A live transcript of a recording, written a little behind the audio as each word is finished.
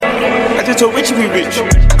told Richie we rich.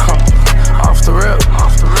 Off the rip.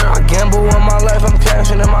 I gamble with my life, I'm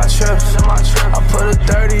cashing in my trips. I put a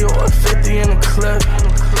 30 or a 50 in the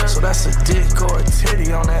clip. So that's a dick or a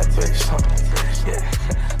titty on that bitch.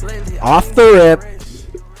 Yeah. Lately, Off the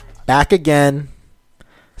rip. Back again.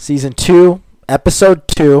 Season 2, episode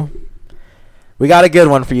 2. We got a good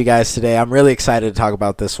one for you guys today. I'm really excited to talk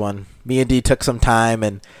about this one. Me and D took some time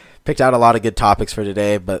and picked out a lot of good topics for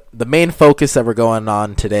today, but the main focus that we're going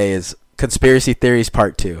on today is Conspiracy Theories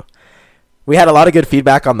Part 2. We had a lot of good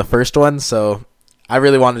feedback on the first one, so I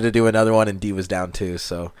really wanted to do another one, and D was down too.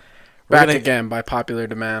 So we're back again by popular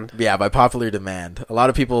demand. Yeah, by popular demand. A lot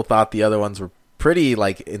of people thought the other ones were pretty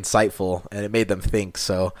insightful, and it made them think.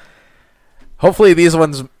 So hopefully these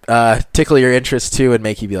ones tickle your interest too and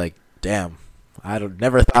make you be like, damn, I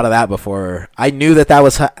never thought of that before. I knew that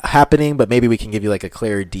was happening, but maybe we can give you a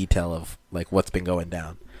clearer detail of what's been going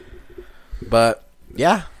down. But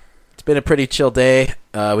yeah, it's been a pretty chill day.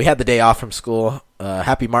 We had the day off from school.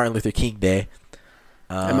 Happy Martin Luther King Day.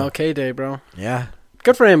 MLK Day, bro. Yeah.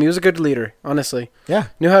 Good for him. He was a good leader, honestly. Yeah.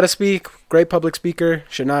 Knew how to speak. Great public speaker.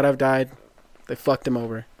 Should not have died. They fucked him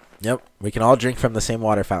over. Yep. We can all drink from the same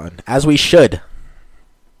water fountain, as we should.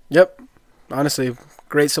 Yep. Honestly,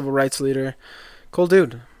 great civil rights leader. Cool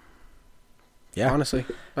dude. Yeah. Honestly.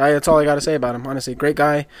 That's all I got to say about him. Honestly, great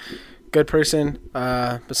guy. Good person.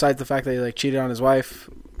 Besides the fact that he cheated on his wife.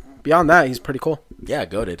 Beyond that, he's pretty cool. Yeah,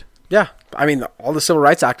 goated. Yeah. I mean, all the civil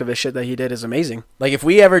rights activist shit that he did is amazing. If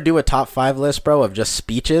we ever do a top 5 list, bro, of just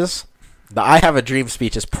speeches, the I Have a Dream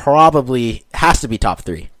speech has to be top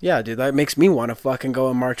 3. Yeah, dude, that makes me want to fucking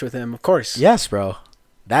go and march with him, of course. Yes, bro.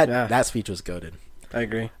 That speech was goated. I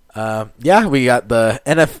agree. Yeah, we got the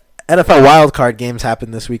NFL wildcard games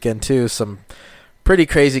happened this weekend, too. Some pretty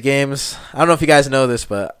crazy games. I don't know if you guys know this,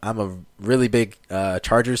 but I'm a really big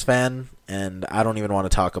Chargers fan, and I don't even want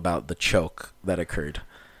to talk about the choke that occurred.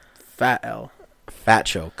 Fat L. Fat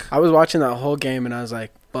choke. I was watching that whole game, and I was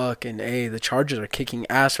like, fucking A, the Chargers are kicking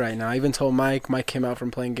ass right now. I even told Mike came out from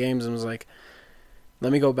playing games and was like,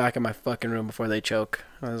 let me go back in my fucking room before they choke.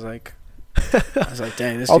 I was like,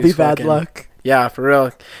 dang, this I'll dude's be bad fucking luck. Yeah, for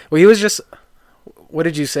real. Well, he was just, what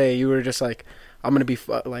did you say? You were just like, I'm going to be,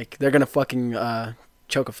 they're going to fucking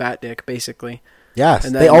choke a fat dick, basically. Yes,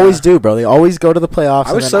 and then, they always do, bro. They always go to the playoffs.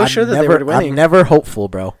 I was so sure that they were winning. I'm never hopeful,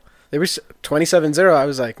 bro. They were 27-0. I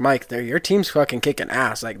was like, Mike, your team's fucking kicking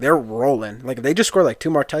ass. They're rolling. If they just score 2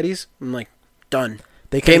 more tutties, I'm done.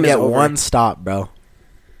 They can't get one stop, bro.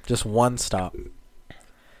 Just one stop.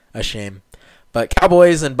 A shame. But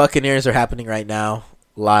Cowboys and Buccaneers are happening right now,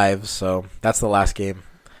 live. So that's the last game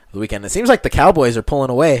of the weekend. It seems like the Cowboys are pulling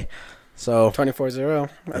away. So 24-0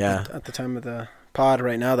 at the time of the pod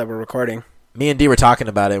right now that we're recording. Me and D were talking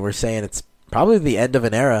about it. We're saying it's probably the end of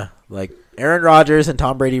an era. Aaron Rodgers and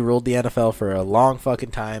Tom Brady ruled the NFL for a long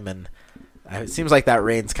fucking time, and it seems like that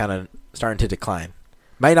reign's kind of starting to decline.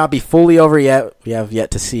 Might not be fully over yet. We have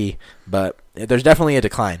yet to see, but there's definitely a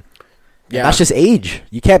decline. Yeah, and that's just age.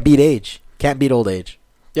 You can't beat age. Can't beat old age.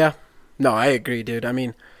 Yeah. No, I agree, dude. I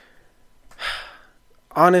mean,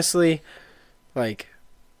 honestly,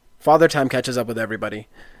 Father Time catches up with everybody.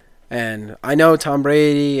 And I know Tom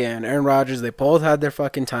Brady and Aaron Rodgers, they both had their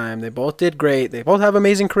fucking time. They both did great. They both have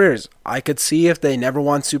amazing careers. I could see if they never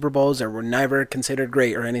won Super Bowls or were never considered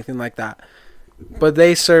great or anything like that. But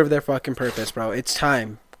they serve their fucking purpose, bro. It's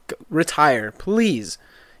time. Retire, please.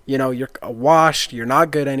 You're washed. You're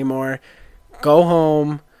not good anymore. Go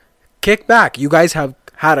home. Kick back. You guys have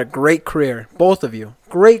had a great career. Both of you.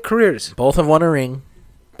 Great careers. Both have won a ring.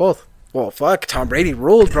 Both. Well, fuck. Tom Brady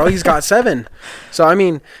ruled, bro. He's got 7. So, I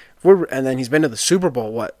mean... and then he's been to the Super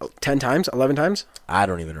Bowl, 10 times? 11 times? I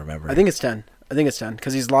don't even remember. I think it's 10.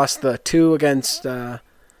 Because he's lost the 2 against... 1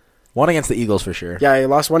 against the Eagles for sure. Yeah, he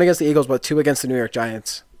lost 1 against the Eagles, but 2 against the New York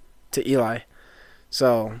Giants to Eli.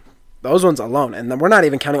 So, those ones alone. And then we're not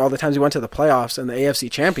even counting all the times he went to the playoffs and the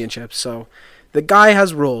AFC Championship. So, the guy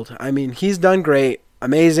has ruled. I mean, he's done great.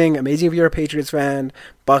 Amazing. Amazing if you're a Patriots fan,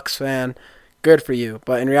 Bucks fan. Good for you.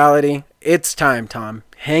 But in reality, it's time, Tom.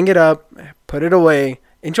 Hang it up. Put it away.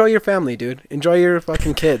 Enjoy your family, dude. Enjoy your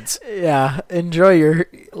fucking kids. Yeah, enjoy your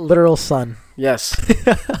literal son. Yes.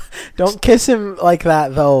 Don't kiss him like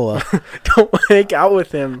that, though. Don't make out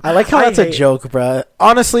with him. I like how that's a joke, bro.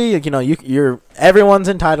 Honestly, you're everyone's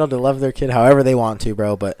entitled to love their kid however they want to,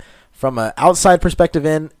 bro. But from an outside perspective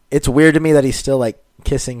it's weird to me that he's still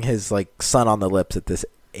kissing his son on the lips at this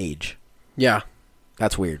age. Yeah.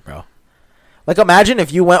 That's weird, bro. Imagine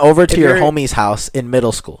if you went over to your homie's house in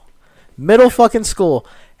middle school. Middle fucking school,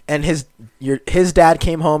 and his dad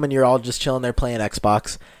came home and you're all just chilling there playing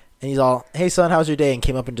Xbox, and he's all, hey son, how's your day, and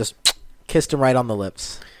came up and just kissed him right on the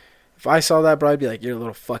lips. If I saw that, bro, I'd be like, you're a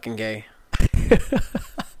little fucking gay.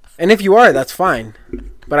 And if you are, that's fine.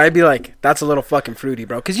 But I'd be like, that's a little fucking fruity,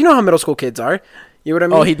 bro. Because you know how middle school kids are. You know what I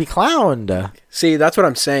mean? Oh, he'd be clowned. See, that's what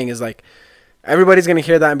I'm saying is like, everybody's going to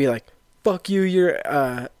hear that and be like, fuck you, you're,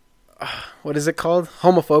 what is it called?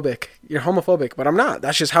 Homophobic. You're homophobic. But I'm not.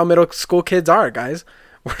 That's just how middle school kids are, guys.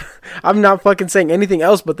 I'm not fucking saying anything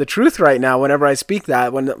else but the truth right now whenever I speak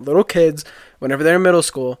that. When little kids, whenever they're in middle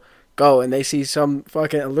school, go and they see some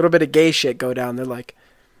fucking, a little bit of gay shit go down, they're like,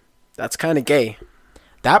 that's kind of gay.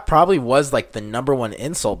 That probably was like the number one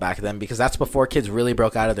insult back then because that's before kids really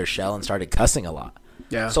broke out of their shell and started cussing a lot.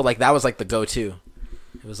 Yeah. So like that was like the go-to.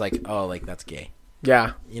 It was like, oh, like that's gay.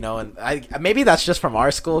 Yeah. You know, and maybe that's just from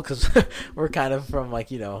our school because we're kind of from like,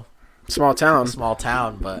 you know, small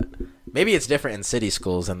town, but maybe it's different in city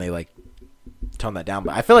schools and they like tone that down.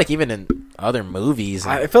 But I feel like even in other movies,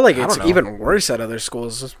 I feel like it's even worse at other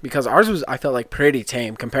schools because ours was, I felt like pretty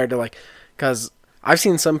tame compared to like, because I've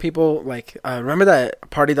seen some people like, remember that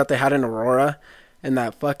party that they had in Aurora and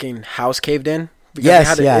that fucking house caved in? Because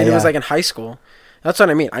yes, it was like in high school. That's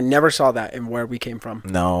what I mean. I never saw that in where we came from.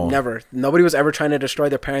 No. Never. Nobody was ever trying to destroy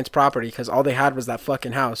their parents' property because all they had was that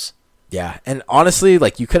fucking house. Yeah, and honestly,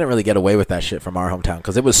 like, you couldn't really get away with that shit from our hometown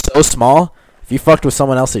because it was so small. If you fucked with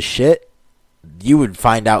someone else's shit, you would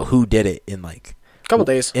find out who did it in, like... a couple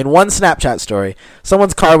days. In one Snapchat story,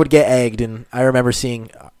 someone's car would get egged, and I remember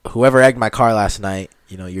seeing, whoever egged my car last night,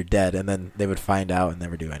 you know, you're dead, and then they would find out and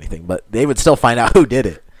never do anything. But they would still find out who did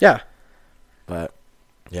it. Yeah. But,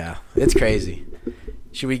 yeah, it's crazy.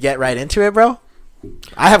 Should we get right into it, bro?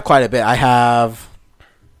 I have quite a bit. I have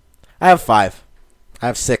 5. I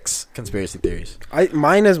have 6 conspiracy theories.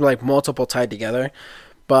 Mine is like multiple tied together,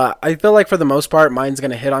 but I feel like for the most part, mine's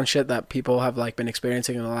gonna hit on shit that people have like been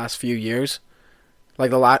experiencing in the last few years,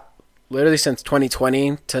 like literally since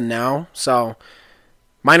 2020 to now. So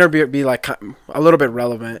mine will be like a little bit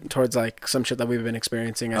relevant towards like some shit that we've been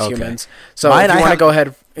experiencing as humans. So mine, if you want to go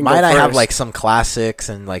ahead and mine, go first. I have like some classics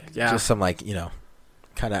and like just some like, you know,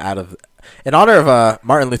 kind of out of... In honor of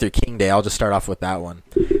Martin Luther King Day, I'll just start off with that one.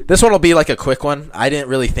 This one will be like a quick one. I didn't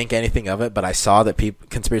really think anything of it, but I saw that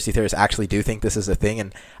conspiracy theorists actually do think this is a thing,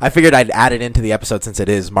 and I figured I'd add it into the episode since it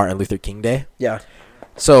is Martin Luther King Day. Yeah.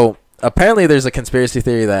 So apparently there's a conspiracy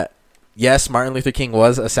theory that, yes, Martin Luther King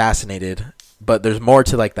was assassinated, but there's more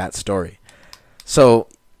to like that story. So,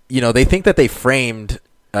 you know, they think that they framed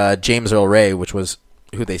James Earl Ray, which was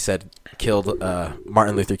who they said killed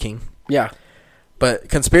Martin Luther King. Yeah. But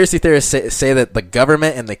conspiracy theorists say that the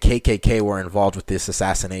government and the KKK were involved with this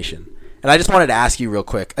assassination. And I just wanted to ask you real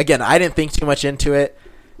quick. Again, I didn't think too much into it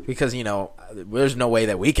because, you know, there's no way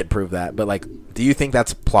that we could prove that. But, like, do you think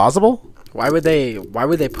that's plausible? Why would they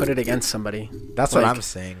put it against somebody? That's what I'm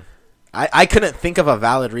saying. I couldn't think of a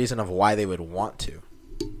valid reason of why they would want to.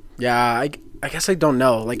 Yeah, I guess I don't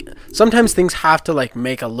know. Like, sometimes things have to, like,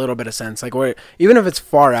 make a little bit of sense. Like, where even if it's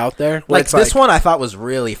far out there. Like, this one I thought was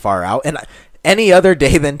really far out. And any other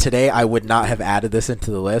day than today, I would not have added this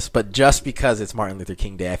into the list. But just because it's Martin Luther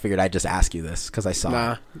King Day, I figured I'd just ask you this because I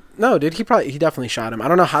saw it. No, dude, he definitely shot him. I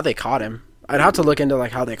don't know how they caught him. I'd have to look into,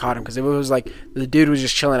 like, how they caught him. Because if it was, like, the dude was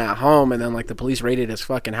just chilling at home and then, like, the police raided his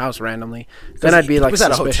fucking house randomly, then I'd be, like,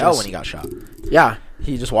 suspicious. He was at a hotel when he got shot. Yeah.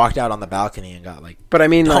 He just walked out on the balcony and got, like, But I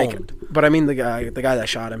mean, toned. the guy that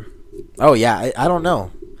shot him. Oh, yeah. I don't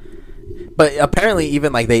know. But apparently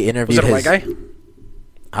even, like, they interviewed Was it a white guy?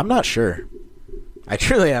 I'm not sure. I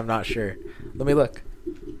truly am not sure. Let me look.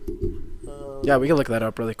 Yeah, we can look that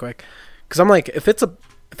up really quick. Because I'm like, if it's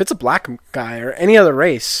a black guy or any other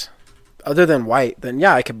race other than white, then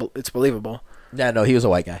yeah, it's believable. Yeah, no, he was a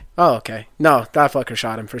white guy. Oh, okay. No, that fucker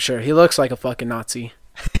shot him for sure. He looks like a fucking Nazi.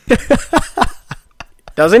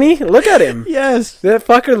 Doesn't he? Look at him. Yes. That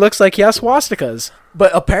fucker looks like he has swastikas.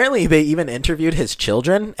 But apparently they even interviewed his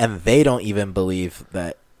children, and they don't even believe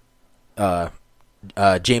that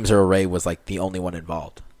James Earl Ray was like the only one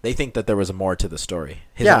involved. They think that there was more to the story.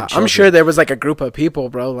 Yeah, I'm sure there was like a group of people,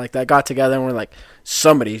 bro, like that got together and were like,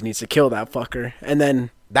 somebody needs to kill that fucker. And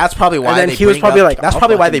then that's probably why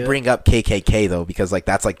they bring up KKK though, because like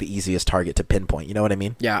that's like the easiest target to pinpoint. You know what I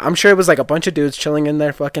mean? Yeah, I'm sure it was like a bunch of dudes chilling in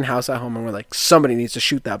their fucking house at home and were like, somebody needs to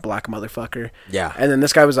shoot that black motherfucker. Yeah. And then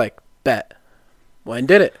this guy was like, bet. Well, and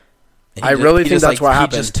did it. I really think that's what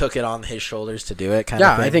happened. He just took it on his shoulders to do it, kind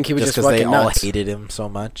of thing. Yeah, I think he was just because they fucking all nuts. hated him so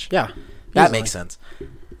much. Yeah. That makes sense.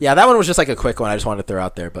 Yeah, that one was just like a quick one I just wanted to throw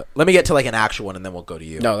out there. But let me get to like an actual one and then we'll go to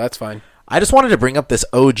you. No, that's fine. I just wanted to bring up this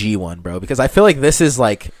OG one, bro, because I feel like this is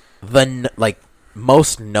like the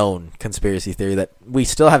most known conspiracy theory that we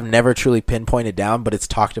still have never truly pinpointed down, but it's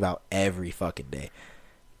talked about every fucking day.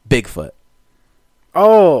 Bigfoot.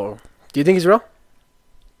 Oh, do you think he's real?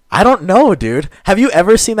 I don't know, dude. Have you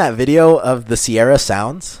ever seen that video of the Sierra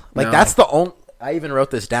sounds? Like, No. that's the only... I even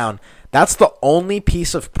wrote this down. That's the only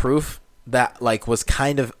piece of proof that, like, was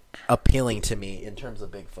kind of appealing to me in terms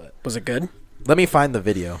of Bigfoot. Was it good? Let me find the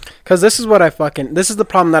video. Because this is the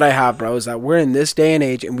problem that I have, bro, is that we're in this day and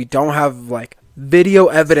age and we don't have, like, video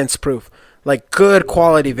evidence proof. Like, good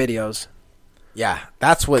quality videos. Yeah,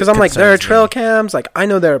 that's what... Because I'm like, there are trail me. cams. Like, I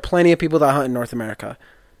know there are plenty of people that hunt in North America.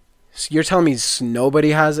 So you're telling me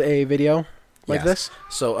nobody has a video like Yes. this?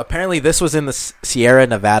 So apparently this was in the Sierra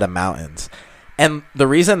Nevada mountains. And the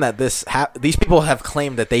reason that these people have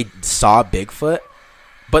claimed that they saw Bigfoot,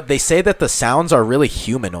 but they say that the sounds are really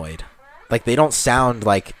humanoid. Like, they don't sound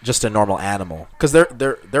like just a normal animal. Because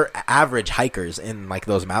they're average hikers in, like,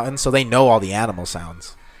 those mountains, so they know all the animal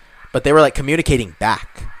sounds. But they were, like, communicating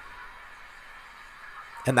back.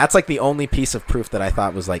 And that's, like, the only piece of proof that I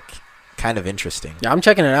thought was, like, kind of interesting. Yeah, I'm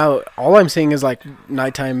checking it out. All I'm seeing is, like,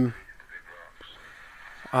 nighttime.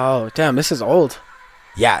 Oh, damn, this is old.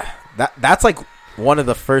 Yeah, that's like one of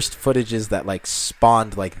the first footages that like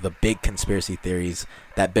spawned like the big conspiracy theories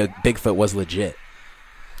that Bigfoot was legit.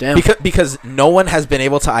 Damn. Because no one has been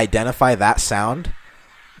able to identify that sound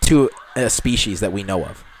to a species that we know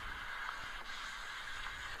of.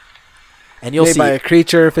 And you'll Made see by a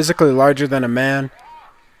creature physically larger than a man.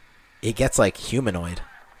 it gets like humanoid.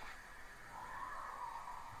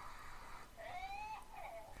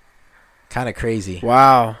 Kind of crazy.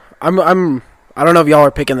 Wow. I don't know if y'all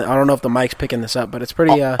are picking. I don't know if the mic's picking this up, but it's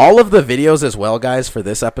pretty. All of the videos as well, guys, for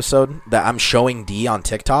this episode that I'm showing D on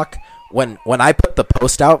TikTok. When I put the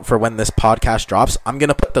post out for when this podcast drops, I'm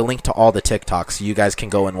gonna put the link to all the TikToks so you guys can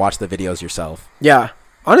go and watch the videos yourself. Yeah,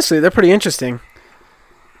 honestly, they're pretty interesting.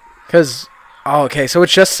 Okay, so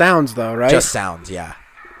it's just sounds though, right? Just sounds, yeah.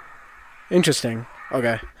 Interesting.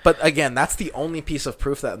 Okay. But again, that's the only piece of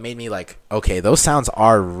proof that made me like, okay, those sounds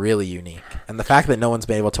are really unique. And the fact that no one's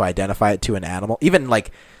been able to identify it to an animal, even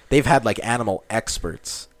like they've had like animal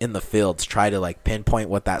experts in the fields try to like pinpoint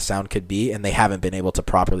what that sound could be, and they haven't been able to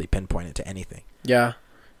properly pinpoint it to anything. Yeah.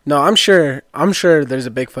 No, I'm sure there's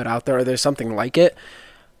a Bigfoot out there or there's something like it.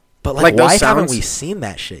 But Like why those sounds- haven't we seen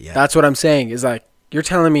that shit yet? That's what I'm saying. Is like you're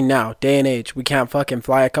telling me now, day and age, we can't fucking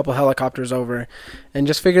fly a couple helicopters over and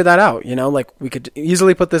just figure that out. You know, like we could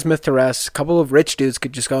easily put this myth to rest. A couple of rich dudes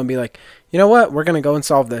could just go and be like, you know what, we're gonna go and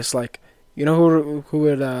solve this. Like, you know who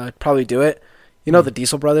would probably do it? You know the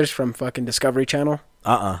Diesel brothers from fucking Discovery Channel?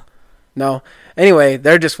 No. Anyway,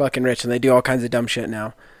 they're just fucking rich and they do all kinds of dumb shit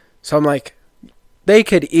now. So I'm like, they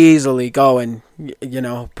could easily go and, you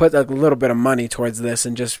know, put a little bit of money towards this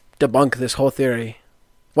and just debunk this whole theory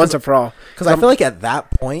once and for all. Because I feel like at that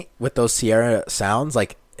point with those Sierra sounds,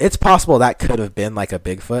 like it's possible that could have been like a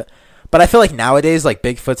Bigfoot. But I feel like nowadays, like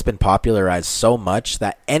Bigfoot's been popularized so much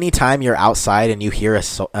that anytime you're outside and you hear a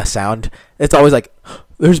sound, it's always like,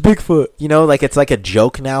 there's Bigfoot. You know, like it's like a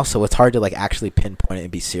joke now, so it's hard to like actually pinpoint it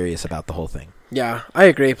and be serious about the whole thing. Yeah, I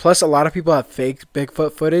agree. Plus, a lot of people have fake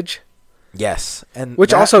Bigfoot footage. Yes, and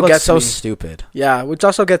Which that also looks gets so me. stupid. Yeah, which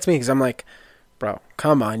also gets me because I'm like, bro,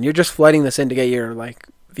 come on. You're just flooding this in to get your, like,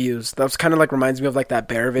 views. That's kind of like reminds me of, like, that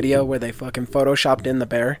bear video where they fucking photoshopped in the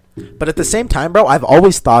bear. But at the same time, bro, I've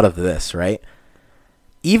always thought of this, right?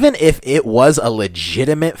 Even if it was a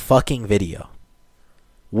legitimate fucking video,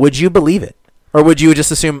 would you believe it? Or would you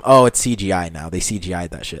just assume, oh, it's CGI now? They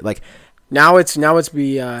CGI'd that shit. Like, Now it's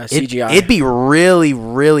CGI. It'd be really,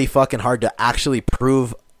 really fucking hard to actually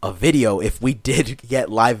prove a video if we did get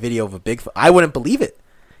live video of a Bigfoot. I wouldn't believe it,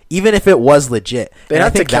 even if it was legit. They'd And I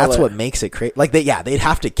have to think kill that's it. what makes it crazy. Like, they'd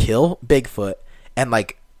have to kill Bigfoot and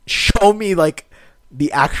like show me like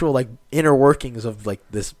the actual like inner workings of like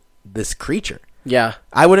this creature. Yeah.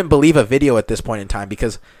 I wouldn't believe a video at this point in time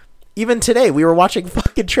because even today we were watching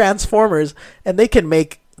fucking Transformers and they can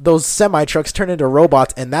make those semi-trucks turn into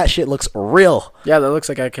robots and that shit looks real. Yeah, that looks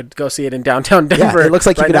like I could go see it in downtown Denver. Yeah, it looks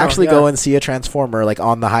like you right could now. actually Yeah. go and see a Transformer like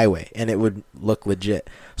on the highway and it would look legit.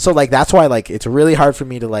 So like that's why like it's really hard for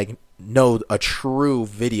me to like know a true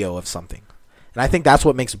video of something. And I think that's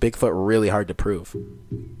what makes Bigfoot really hard to prove.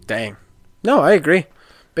 Dang. No, I agree.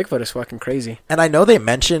 Bigfoot is fucking crazy. And I know they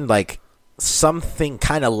mentioned like something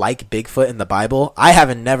kind of like Bigfoot in the Bible. I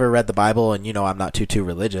haven't never read the Bible and you know I'm not too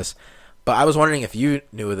religious. But I was wondering if you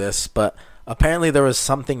knew this, but apparently there was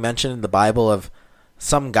something mentioned in the Bible of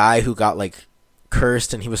some guy who got like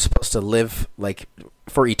cursed and he was supposed to live like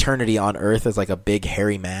for eternity on earth as like a big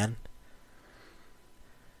hairy man.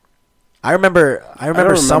 I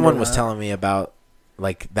remember someone was telling me about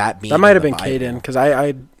like that being That might have in been the Caden Bible. because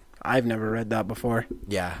I've never read that before.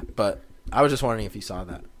 Yeah, but I was just wondering if you saw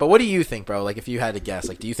that. But what do you think, bro? Like if you had to guess,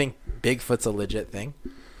 like do you think Bigfoot's a legit thing?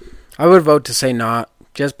 I would vote to say not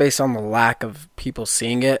just based on the lack of people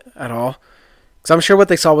seeing it at all. Because I'm sure what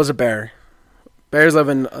they saw was a bear. Bears live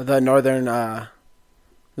in the northern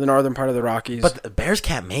part of the Rockies. But the bears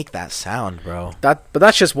can't make that sound, bro. But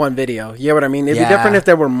that's just one video. You know what I mean? It'd be different if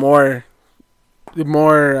there were more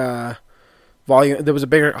volume. There was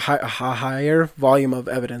a higher volume of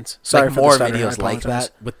evidence. Sorry like for more the stutter, videos like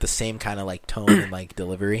that with the same kind of like tone and like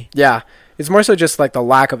delivery. Yeah, it's more so just like the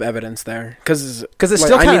lack of evidence there, because it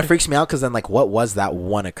still kind of freaks me out. Because then, like, what was that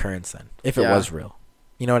one occurrence then? If it was real,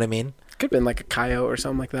 you know what I mean? Could have been like a coyote or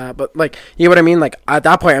something like that. But like, you know what I mean? Like at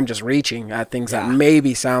that point, I'm just reaching at things that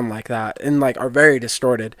maybe sound like that and like are very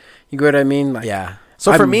distorted. You get what I mean? Like, yeah.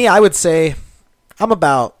 So for me, I would say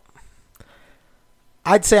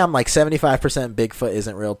I'd say I'm like 75% Bigfoot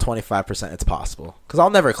isn't real, 25% it's possible. Because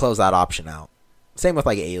I'll never close that option out. Same with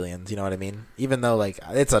like aliens, you know what I mean? Even though like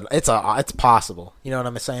it's possible, you know what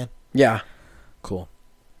I'm saying? Yeah. Cool.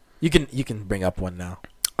 You can bring up one now.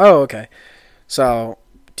 Oh, okay. So,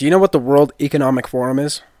 do you know what the World Economic Forum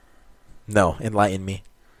is? No, enlighten me.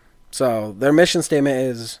 So, their mission statement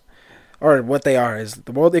is, or what they are, is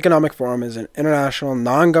the World Economic Forum is an international,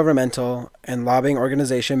 non-governmental, and lobbying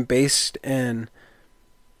organization based in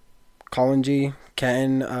Collingy,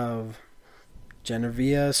 Canton of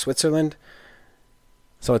Geneva, Switzerland.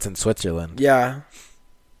 So it's in Switzerland. Yeah.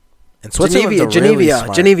 And Switzerland's really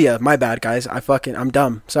smart. Geneva. My bad, guys. I'm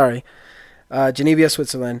dumb. Sorry. Geneva,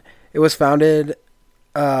 Switzerland. It was founded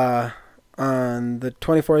on the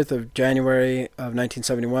 24th of January of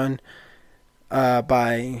 1971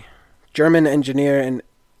 by German engineer and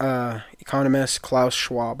economist Klaus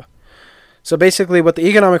Schwab. So basically what the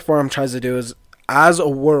Economic Forum tries to do is, as a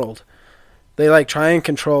world, they like try and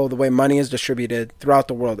control the way money is distributed throughout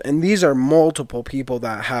the world. And these are multiple people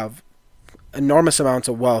that have enormous amounts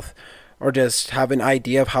of wealth or just have an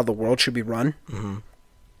idea of how the world should be run. Mm-hmm.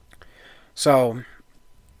 So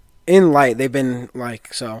in light, they've been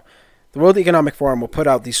like, so the World Economic Forum will put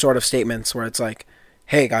out these sort of statements where it's like,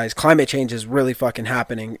 hey guys, climate change is really fucking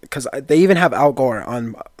happening. Because they even have Al Gore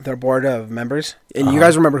on their board of members. And you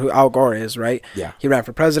guys remember who Al Gore is, right? Yeah. He ran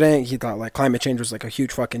for president. He thought like climate change was like a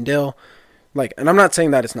huge fucking deal. Like, and I'm not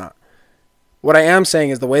saying that it's not. What I am saying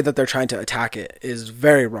is the way that they're trying to attack it is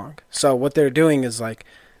very wrong. So what they're doing is like,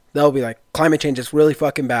 they'll be like, climate change is really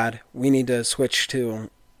fucking bad. We need to switch to,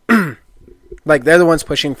 like, they're the ones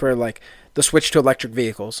pushing for like the switch to electric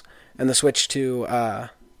vehicles and the switch to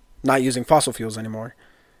not using fossil fuels anymore.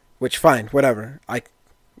 Which, fine, whatever.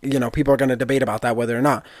 People are going to debate about that whether or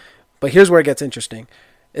not. But here's where it gets interesting: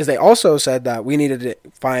 is they also said that we needed to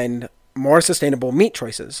find more sustainable meat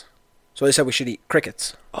choices. So they said we should eat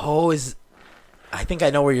crickets. Oh, I think I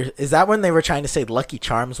know where you're... Is that when they were trying to say Lucky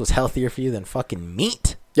Charms was healthier for you than fucking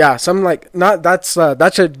meat? Yeah,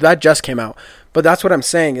 that just came out. But that's what I'm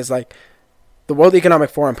saying is like, the World Economic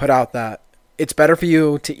Forum put out that it's better for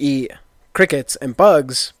you to eat crickets and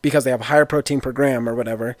bugs because they have higher protein per gram or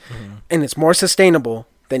whatever, and it's more sustainable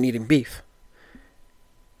than eating beef.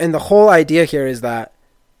 And the whole idea here is that,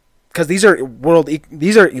 because these are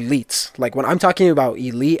elites. Like when I'm talking about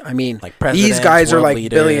elite, I mean like these guys are like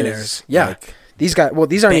leaders, billionaires. Yeah, like these guys. Well,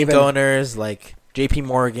 these aren't bank even owners like J.P.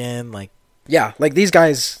 Morgan. Like like these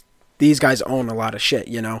guys own a lot of shit.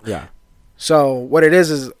 You know. Yeah. So what it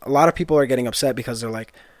is a lot of people are getting upset because they're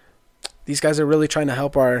like, these guys are really trying to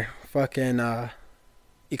help our fucking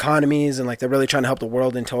economies and like they're really trying to help the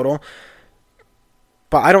world in total.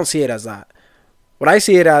 But I don't see it as that. What I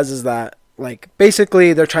see it as is that, like,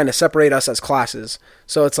 basically they're trying to separate us as classes.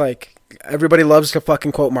 So it's like everybody loves to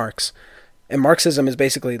fucking quote Marx. And Marxism is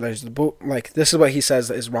basically, this is what he says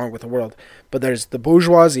is wrong with the world. But there's the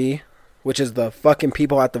bourgeoisie, which is the fucking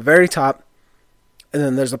people at the very top. And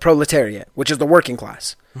then there's the proletariat, which is the working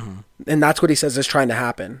class. Mm-hmm. And that's what he says is trying to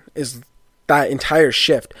happen, is that entire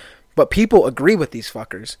shift. But people agree with these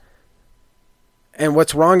fuckers. And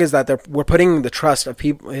what's wrong is that we're putting the trust of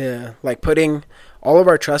people, putting all of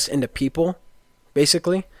our trust into people,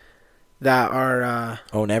 basically, that are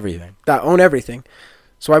own everything. That own everything.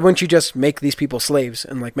 So why wouldn't you just make these people slaves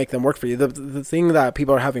and like make them work for you? The thing that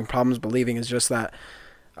people are having problems believing is just that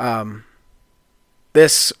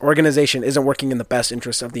this organization isn't working in the best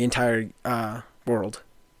interest of the entire world.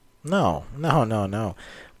 No.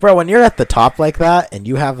 Bro, when you're at the top like that and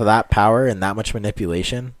you have that power and that much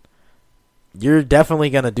manipulation, you're definitely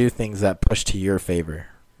going to do things that push to your favor.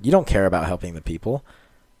 You don't care about helping the people.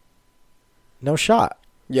 No shot.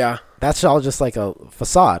 Yeah. That's all just like a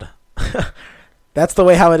facade. That's the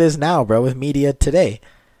way how it is now, bro, with media today.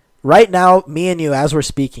 Right now, me and you, as we're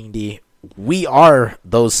speaking, D, we are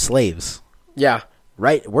those slaves. Yeah.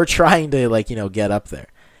 Right? We're trying to, get up there.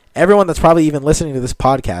 Everyone that's probably even listening to this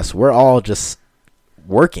podcast, we're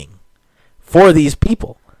working for these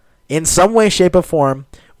people. In some way, shape, or form,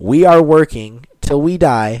 we are working till we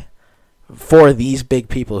die for these big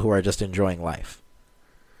people who are just enjoying life.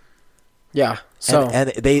 Yeah. So and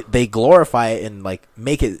they glorify it and like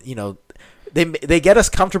make it, they get us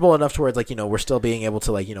comfortable enough towards like, we're still being able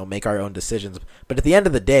to like, make our own decisions. But at the end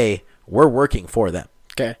of the day, we're working for them.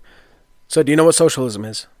 Okay. So do you know what socialism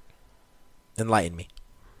is? Enlighten me.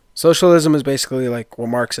 Socialism is basically like what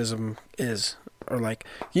Marxism is, or like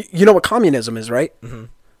you know what communism is, right? Mm-hmm.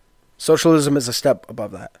 Socialism is a step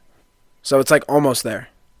above that. So it's like almost there.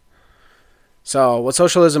 So what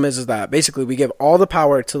socialism is that basically we give all the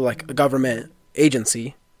power to like a government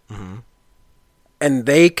agency, mm-hmm. and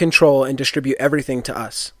they control and distribute everything to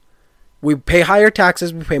us. We pay higher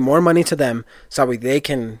taxes, we pay more money to them, so that they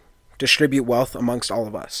can distribute wealth amongst all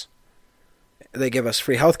of us. They give us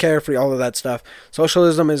free healthcare, free all of that stuff.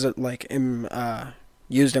 Socialism is like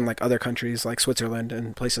used in like other countries like Switzerland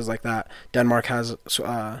and places like that. Denmark has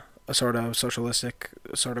a sort of socialistic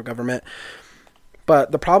sort of government.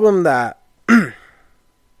 But the problem that a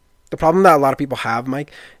lot of people have,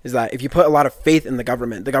 Mike, is that if you put a lot of faith in the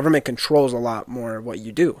government controls a lot more of what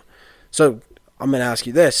you do. So I'm going to ask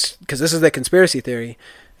you this, because this is the conspiracy theory,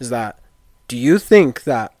 is that do you think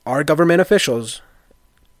that our government officials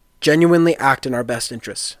genuinely act in our best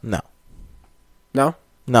interests? No. No?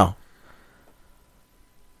 No.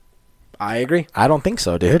 I agree. I don't think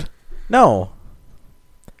so, dude. No.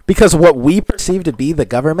 Because what we perceive to be the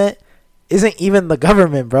government isn't even the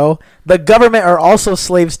government, bro. The government are also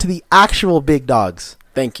slaves to the actual big dogs.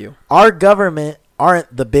 Thank you. Our government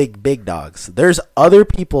aren't the big dogs. There's other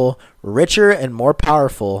people richer and more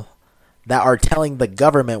powerful that are telling the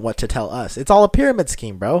government what to tell us. It's all a pyramid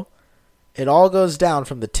scheme, bro. It all goes down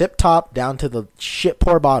from the tip top down to the shit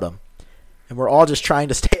poor bottom. And we're all just trying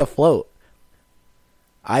to stay afloat.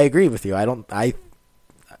 I agree with you. I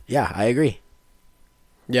agree.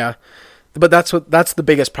 Yeah. But that's the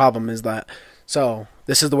biggest problem is that, so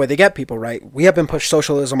this is the way they get people, right? We have been pushed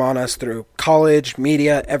socialism on us through college,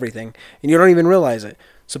 media, everything. And you don't even realize it.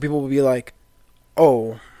 So people will be like,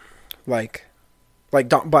 oh, let's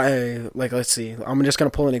see. I'm just going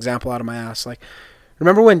to pull an example out of my ass. Like,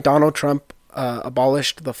 remember when Donald Trump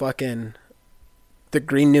abolished the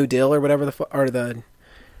Green New Deal or whatever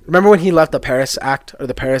remember when he left the Paris Act or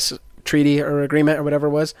the Paris Treaty or Agreement or whatever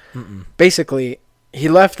it was? Mm-mm. Basically, he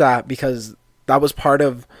left that because that was part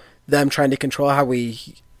of them trying to control how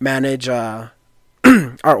we manage our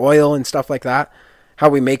oil and stuff like that, how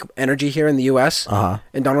we make energy here in the U.S. Uh-huh.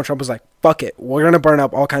 And Donald Trump was like, fuck it, we're going to burn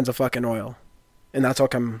up all kinds of fucking oil. And that's how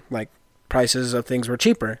come, like, prices of things were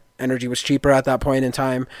cheaper. Energy was cheaper at that point in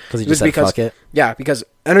time. Because he just said, fuck it? Yeah, because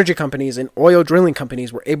energy companies and oil drilling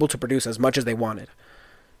companies were able to produce as much as they wanted.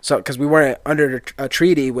 So, because we weren't under a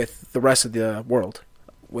treaty with the rest of the world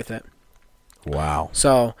with it. Wow.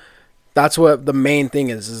 So, that's what the main thing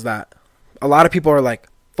is that a lot of people are like,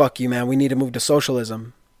 fuck you, man, we need to move to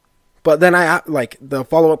socialism. But then the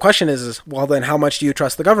follow-up question is, well, then how much do you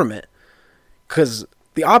trust the government? Because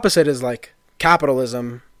the opposite is like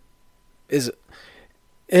capitalism is,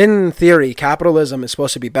 in theory, capitalism is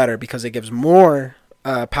supposed to be better because it gives more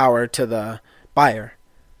power to the buyer,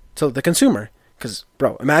 to the consumer. Because,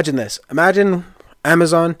 bro, imagine this. Imagine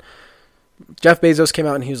Amazon, Jeff Bezos came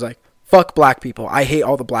out and he was like, fuck black people. I hate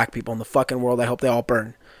all the black people in the fucking world. I hope they all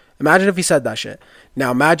burn. Imagine if he said that shit. Now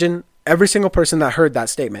imagine every single person that heard that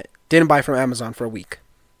statement didn't buy from Amazon for a week.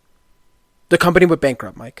 The company would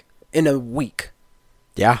bankrupt, Mike, in a week.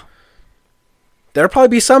 Yeah. There'll probably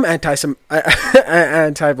be some anti-black,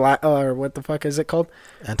 or what the fuck is it called?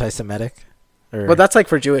 Anti-Semitic? But that's like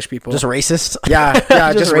for Jewish people. Just racist? Yeah,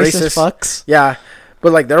 just racist fucks? Yeah.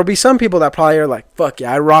 But like there'll be some people that probably are like, fuck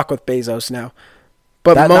yeah, I rock with Bezos now.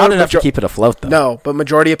 But not enough to keep it afloat, though. No, but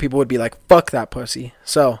majority of people would be like, fuck that pussy.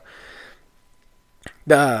 So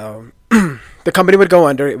the company would go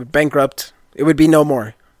under, it would bankrupt, it would be no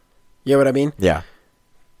more. You know what I mean? Yeah.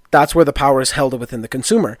 That's where the power is held within the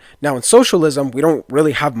consumer. Now, in socialism, we don't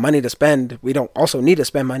really have money to spend. We don't also need to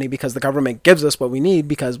spend money because the government gives us what we need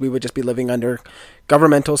because we would just be living under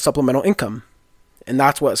governmental supplemental income. And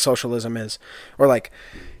that's what socialism is. Or like,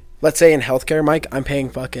 let's say in healthcare, Mike, I'm paying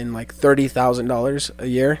fucking like $30,000 a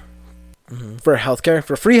year for healthcare,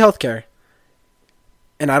 for free healthcare.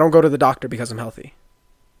 And I don't go to the doctor because I'm healthy.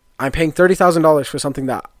 I'm paying $30,000 for something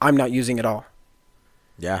that I'm not using at all.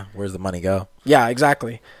 Yeah, where's the money go? Yeah,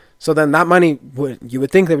 exactly. So then that money, you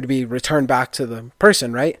would think that would be returned back to the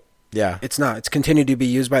person, right? Yeah. It's not. It's continued to be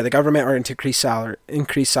used by the government or to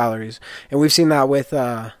increase salaries. And we've seen that with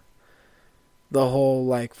the whole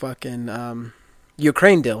like fucking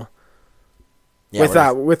Ukraine deal.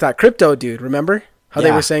 Yeah, with that crypto dude, remember? How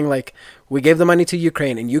they were saying, like, we gave the money to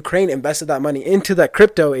Ukraine, and Ukraine invested that money into that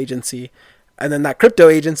crypto agency, and then that crypto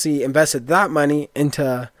agency invested that money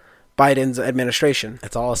into Biden's administration.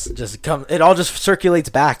 It's all just it all just circulates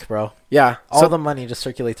back, bro. Yeah. All the money just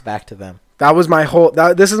circulates back to them. That was my whole...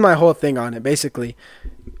 this is my whole thing on it, basically.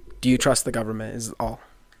 Do you trust the government is all.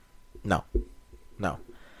 No.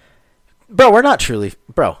 Bro, we're not truly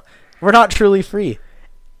free.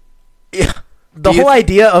 Yeah. The whole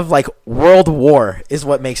idea of, like, world war is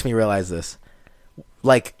what makes me realize this.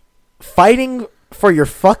 Like, fighting for your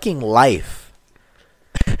fucking life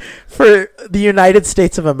for the United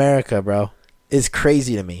States of America, bro, is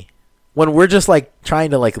crazy to me. When we're just, like,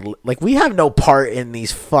 trying to, like we have no part in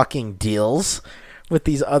these fucking deals with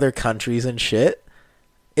these other countries and shit.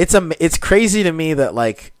 It's crazy to me that,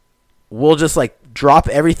 like, we'll just, like, drop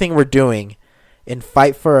everything we're doing and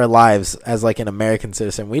fight for our lives as, like, an American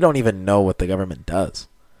citizen. We don't even know what the government does.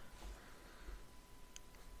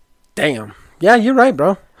 Damn. Yeah, you're right,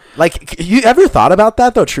 bro. Like, you ever thought about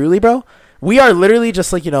that, though, truly, bro? We are literally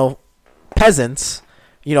just, like, peasants,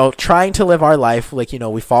 trying to live our life. Like,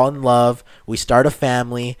 we fall in love, we start a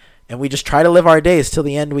family, and we just try to live our days till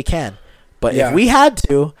the end we can. But if we had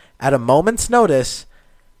to, at a moment's notice,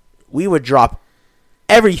 we would drop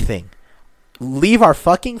everything, leave our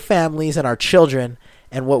fucking families and our children,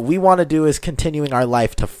 and what we want to do is continuing our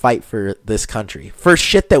life to fight for this country, for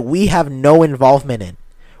shit that we have no involvement in.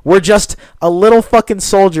 We're just a little fucking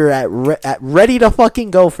soldier at ready to fucking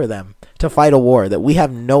go for them to fight a war that we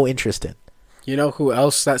have no interest in. You know who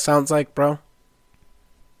else that sounds like, bro?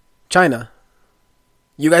 China.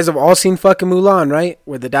 You guys have all seen fucking Mulan, right?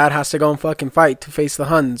 Where the dad has to go and fucking fight to face the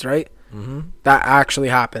Huns, right? Mm-hmm. That actually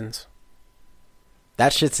happens.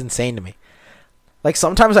 That shit's insane to me. Like,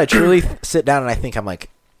 sometimes I truly sit down and I think, I'm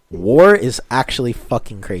like, war is actually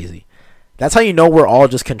fucking crazy. That's how you know we're all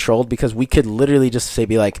just controlled, because we could literally just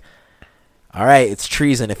be like, all right, it's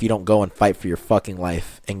treason if you don't go and fight for your fucking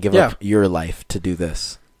life and give up your life to do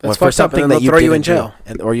this. That's fucked up, and then they'll throw you in jail.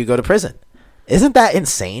 Or you go to prison. Isn't that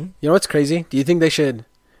insane? You know what's crazy? Do you think they should...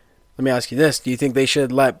 Let me ask you this. Do you think they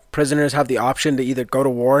should let prisoners have the option to either go to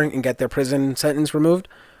war and get their prison sentence removed,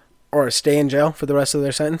 or stay in jail for the rest of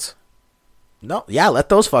their sentence? No. Yeah, let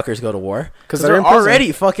those fuckers go to war. Because they're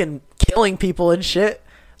already fucking killing people and shit.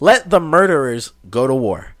 Let the murderers go to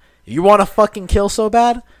war. You want to fucking kill so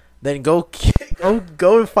bad? Then go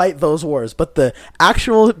fight those wars. But the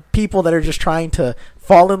actual people that are just trying to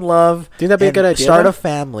fall in love, think that'd be a good idea, start a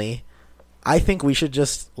family, I think we should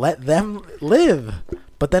just let them live.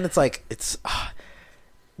 But then it's like,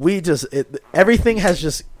 everything has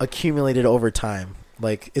just accumulated over time.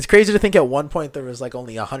 Like, it's crazy to think at one point there was like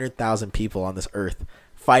only 100,000 people on this earth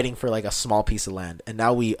fighting for like a small piece of land, and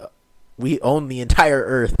now we own the entire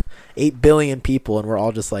earth, 8 billion people, and we're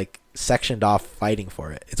all just like sectioned off fighting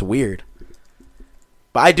for it. It's weird.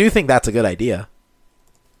 But I do think that's a good idea.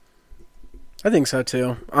 I think so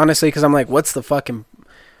too. Honestly, because I'm like, what's the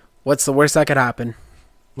worst that could happen?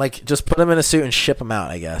 Like, just put them in a suit and ship them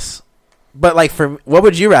out, I guess. But like, what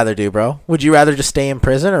would you rather do, bro? Would you rather just stay in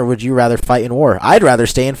prison, or would you rather fight in war? I'd rather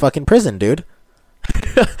stay in fucking prison, dude.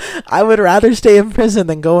 I would rather stay in prison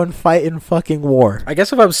than go and fight in fucking war. I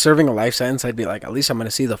guess if I was serving a life sentence, I'd be like, at least I'm going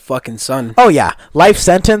to see the fucking sun. Oh, yeah. Life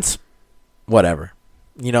sentence, whatever.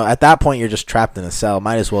 At that point, you're just trapped in a cell.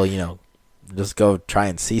 Might as well, just go try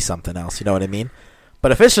and see something else. You know what I mean?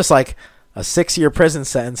 But if it's just like a 6-year prison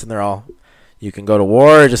sentence and they're all, you can go to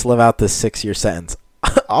war or just live out this 6-year sentence,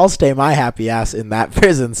 I'll stay my happy ass in that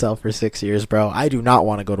prison cell for 6 years, bro. I do not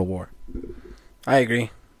want to go to war. I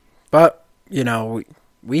agree. But...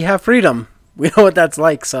 we have freedom. We know what that's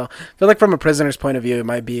like. So I feel like from a prisoner's point of view, it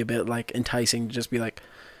might be a bit like enticing to just be like,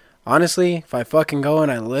 honestly, if I fucking go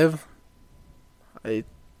and I live,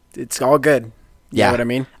 it's all good. You know what I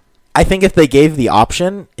mean? I think if they gave the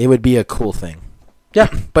option, it would be a cool thing.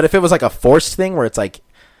 Yeah. But if it was like a forced thing where it's like,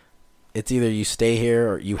 it's either you stay here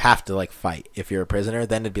or you have to like fight if you're a prisoner,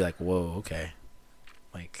 then it'd be like, whoa, okay.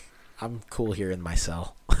 Like, I'm cool here in my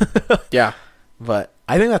cell. Yeah. But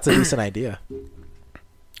I think that's a decent idea.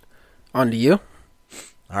 On to you.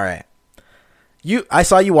 All right. I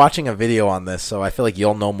saw you watching a video on this, so I feel like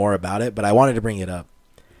you'll know more about it, but I wanted to bring it up.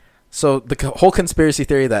 So the whole conspiracy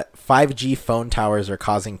theory that 5G phone towers are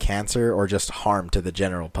causing cancer or just harm to the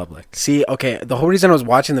general public. See, okay, the whole reason I was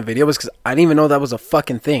watching the video was because I didn't even know that was a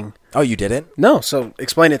fucking thing. Oh, you didn't? No, so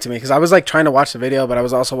explain it to me, because I was like trying to watch the video, but I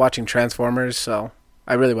was also watching Transformers, so...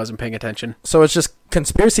 I really wasn't paying attention. So it's just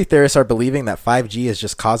conspiracy theorists are believing that 5G is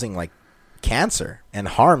just causing like cancer and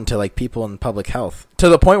harm to like people in public health, to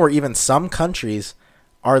the point where even some countries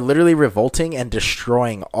are literally revolting and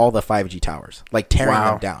destroying all the 5G towers. Like, tearing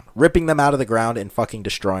them down. Ripping them out of the ground and fucking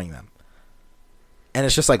destroying them. And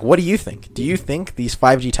it's just like, what do you think? Do you think these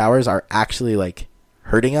 5G towers are actually, like,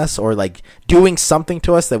 hurting us or, like, doing something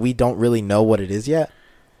to us that we don't really know what it is yet?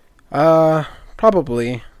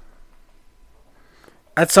 Probably.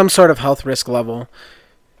 At some sort of health risk level.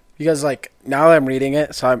 Because, like, now that I'm reading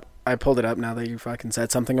it, so I pulled it up now that you fucking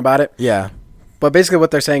said something about it. Yeah. But basically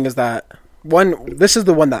what they're saying is that, this is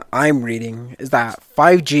the one that I'm reading, is that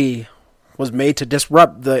 5G was made to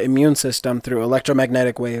disrupt the immune system through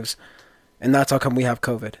electromagnetic waves, and that's how come we have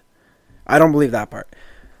COVID. I don't believe that part.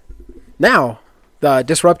 Now, the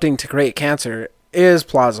disrupting to create cancer is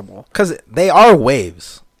plausible. Because they are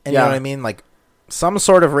waves. And you know what I mean? Like, some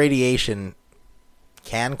sort of radiation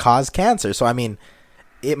can cause cancer. So, I mean,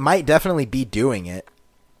 it might definitely be doing it.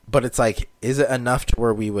 But it's like, is it enough to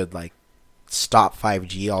where we would, like, stop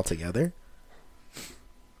 5G altogether?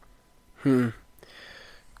 Because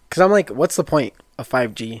I'm like, what's the point of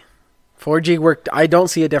 5G? 4G worked. I don't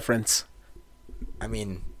see a difference. I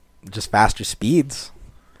mean, just faster speeds.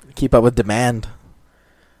 Keep up with demand.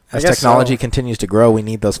 As technology continues to grow, we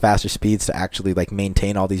need those faster speeds to actually, like,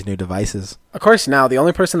 maintain all these new devices. Of course, now, the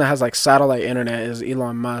only person that has, like, satellite internet is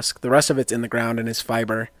Elon Musk. The rest of it's in the ground and is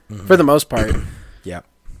fiber, for the most part. Yep.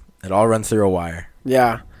 It all runs through a wire.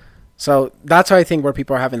 Yeah. So that's why I think where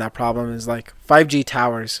people are having that problem is, like, 5G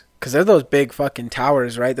towers. Because they're those big fucking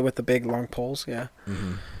towers, right? They're with the big long poles. Yeah.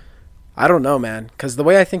 Mm-hmm. I don't know, man. Because the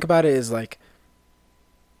way I think about it is, like,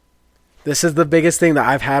 this is the biggest thing that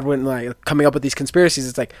I've had when, like, coming up with these conspiracies.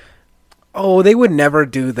 It's like, oh, they would never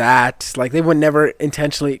do that. Like, they would never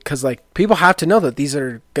intentionally, because, like, people have to know that these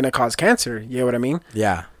are going to cause cancer. You know what I mean?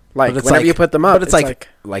 Yeah. Like, whenever you put them up. But it's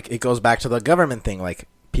like, it goes back to the government thing. Like,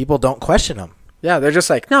 people don't question them. Yeah, they're just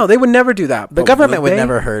like, no, they would never do that. The government would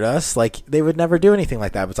never hurt us. Like, they would never do anything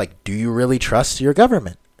like that. But it's like, do you really trust your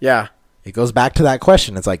government? Yeah. It goes back to that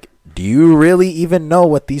question. It's like, do you really even know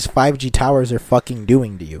what these 5G towers are fucking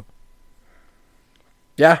doing to you?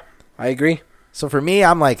 Yeah, I agree. So for me,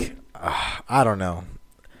 I'm like, I don't know.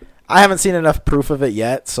 I haven't seen enough proof of it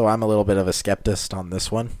yet, so I'm a little bit of a skeptic on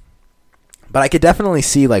this one. But I could definitely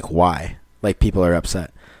see, like, why, like, people are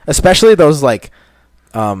upset. Especially those, like,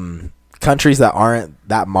 countries that aren't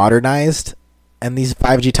that modernized and these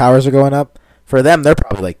 5G towers are going up. For them, they're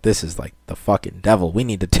probably like, this is, like, the fucking devil. We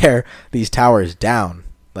need to tear these towers down,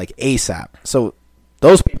 like, ASAP. So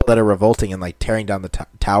those people that are revolting and, like, tearing down the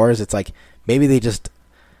towers, it's like, maybe they just...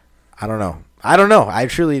 I don't know.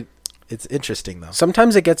 It's interesting, though.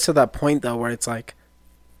 Sometimes it gets to that point, though, where it's like,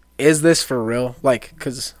 is this for real? Like,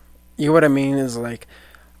 because, you know what I mean? Is like,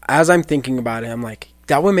 as I'm thinking about it, I'm like,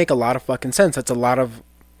 that would make a lot of fucking sense. That's a lot of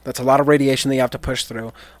radiation that you have to push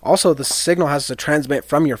through. Also, the signal has to transmit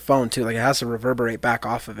from your phone, too. Like, it has to reverberate back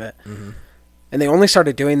off of it. Mm-hmm. And they only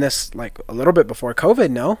started doing this, like, a little bit before COVID,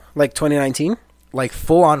 no? Like, 2019? Like,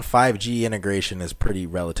 full-on 5G integration is pretty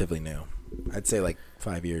relatively new. I'd say, like,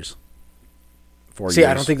 5 years. 4 years. See,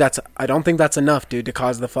 I don't think that's enough, dude, to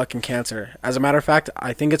cause the fucking cancer. As a matter of fact,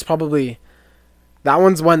 I think it's probably... That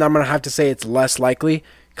one's one I'm going to have to say it's less likely,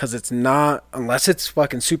 because it's not... Unless it's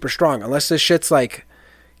fucking super strong. Unless this shit's like...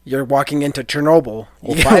 You're walking into Chernobyl.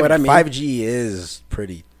 You know what I mean? 5G is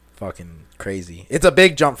pretty fucking crazy. It's a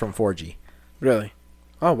big jump from 4G. Really?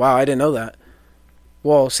 Oh, wow, I didn't know that.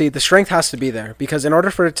 Well, see, the strength has to be there, because in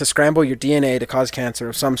order for it to scramble your DNA to cause cancer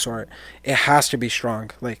of some sort, it has to be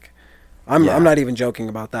strong. Like... I'm not even joking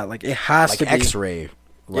about that. Like, it has to be... Like X-ray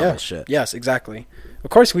level shit. Yes, exactly. Of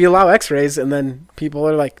course, we allow X-rays, and then people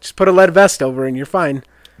are like, just put a lead vest over and you're fine.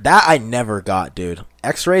 That I never got, dude.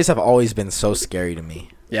 X-rays have always been so scary to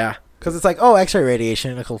me. Yeah. Because it's like, oh, X-ray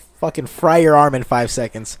radiation, it'll fucking fry your arm in 5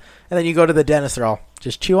 seconds. And then you go to the dentist, they're all,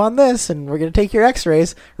 just chew on this, and we're going to take your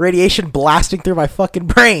X-rays. Radiation blasting through my fucking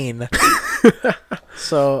brain.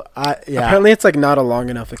 So, yeah. Apparently it's, like, not a long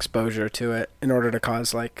enough exposure to it in order to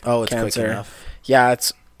cause, like, it's cancer. quick enough. Yeah,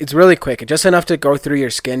 it's really quick. Just enough to go through your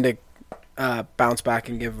skin to bounce back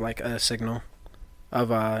and give, like, a signal of,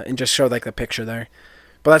 and just show, like, the picture there.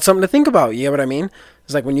 But that's something to think about, you know what I mean?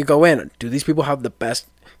 It's like, when you go in, do these people have the best...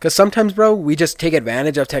 Because sometimes, bro, we just take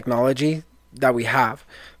advantage of technology that we have.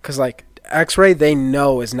 Because, like, X-ray, they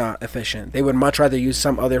know is not efficient. They would much rather use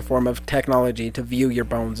some other form of technology to view your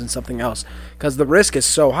bones and something else, because the risk is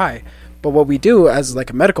so high. But what we do as, like,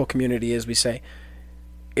 a medical community is we say,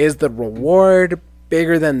 is the reward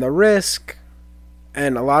bigger than the risk?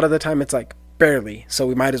 And a lot of the time it's like, barely. So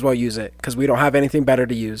we might as well use it because we don't have anything better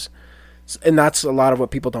to use. And that's a lot of what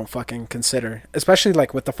people don't fucking consider, especially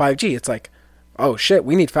like with the 5G. It's like, oh shit,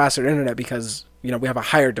 we need faster internet because, you know, we have a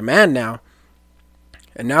higher demand now.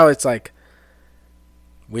 And now it's like,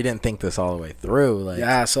 we didn't think this all the way through. Like,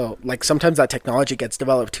 yeah, so like sometimes that technology gets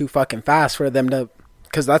developed too fucking fast for them to,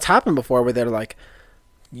 because that's happened before where they're like,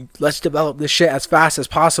 let's develop this shit as fast as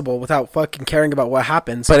possible without fucking caring about what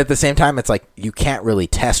happens. But at the same time, it's like you can't really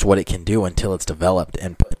test what it can do until it's developed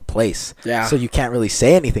and put in place. Yeah. So you can't really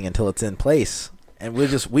say anything until it's in place. And we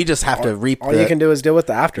just have to reap. All you can do is deal with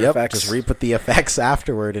the after effects. Just reap with the effects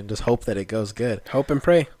afterward and just hope that it goes good. Hope and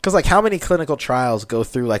pray. Because like, how many clinical trials go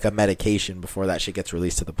through like a medication before that shit gets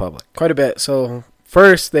released to the public? Quite a bit. So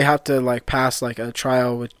first they have to like pass like a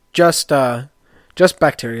trial with just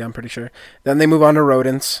bacteria, I'm pretty sure. Then they move on to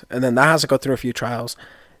rodents, and then that has to go through a few trials.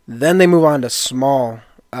 Then they move on to small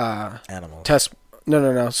Animals.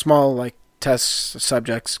 Small like test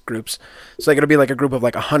subjects groups. So like it'll be like a group of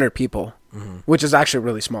like 100 people, which is actually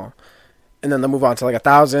really small. And then they'll move on to like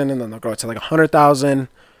 1,000, and then they'll go to like 100,000.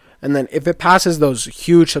 And then if it passes those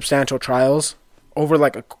huge substantial trials over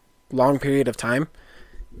like a long period of time,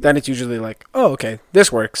 then it's usually like, oh, okay,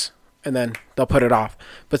 this works. And then they'll put it off.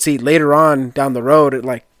 But see, later on down the road,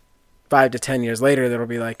 like 5 to 10 years later, that'll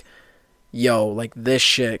be like, yo, like this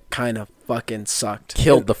shit kind of fucking sucked.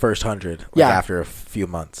 Killed the first 100 Yeah. after a few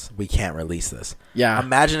months. We can't release this. Yeah.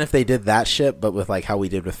 Imagine if they did that shit, but with like how we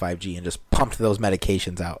did with 5G and just pumped those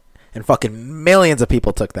medications out. And fucking millions of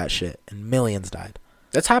people took that shit. And millions died.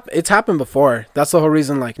 It's happened before. That's the whole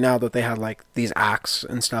reason, like, now that they had, like, these acts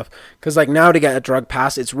and stuff. Because, like, now to get a drug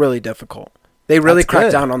passed, it's really difficult. They really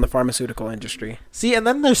crack down on the pharmaceutical industry. See, and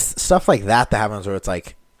then there's stuff like that happens where it's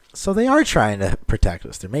like, so they are trying to protect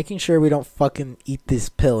us. They're making sure we don't fucking eat this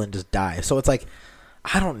pill and just die. So it's like,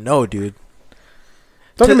 I don't know, dude.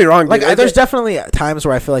 Don't get me wrong. Like, dude. there's definitely times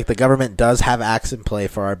where I feel like the government does have acts in play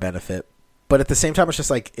for our benefit. But at the same time, it's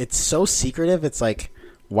just like, it's so secretive. It's like,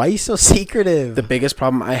 why are you so secretive? The biggest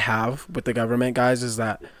problem I have with the government, guys, is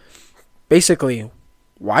that basically,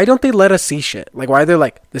 why don't they let us see shit? Like, why they're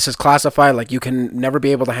like, this is classified, like, you can never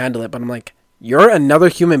be able to handle it. But I'm like, you're another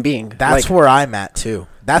human being. That's like, where I'm at, too.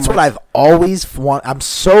 That's what I've always wanted. I'm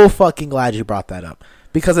so fucking glad you brought that up.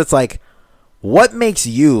 Because it's like, what makes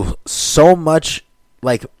you so much,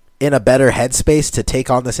 like, in a better headspace to take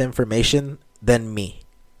on this information than me?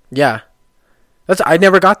 Yeah. I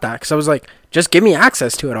never got that, because I was like, just give me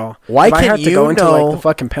access to it all. Why if can I had to you go into know- like the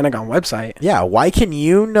fucking Pentagon website? Yeah, why can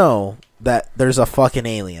you know that there's a fucking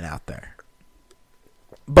alien out there,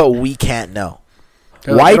 but we can't know?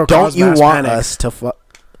 Why it'll don't cause you mass want panic. us to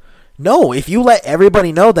No, if you let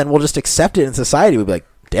everybody know, then we'll just accept it in society. We'll be like,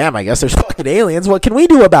 damn, I guess there's fucking aliens. What can we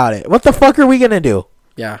do about it? What the fuck are we going to do?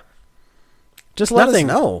 Yeah. Just let Nothing.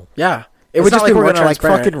 us know. Yeah. It It would would just like be we're more gonna like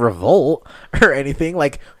transparent. fucking revolt or anything.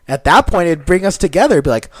 Like at that point, it'd bring us together. It'd be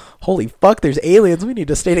like, holy fuck, there's aliens. We need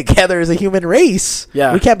to stay together as a human race.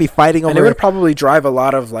 Yeah. We can't be fighting over. And it would probably drive a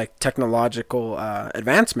lot of like technological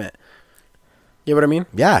advancement. You know what I mean?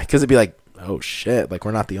 Yeah, because it'd be like, oh shit, like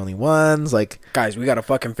we're not the only ones. Like, Guys, we gotta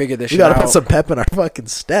fucking figure this we shit out. gotta put some pep in our fucking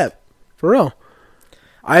step. For real.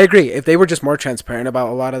 I agree. If they were just more transparent about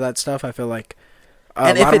a lot of that stuff, I feel like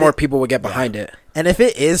a lot more people would get behind it. And if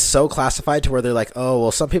it is so classified to where they're like, oh,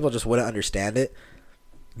 well, some people just wouldn't understand it,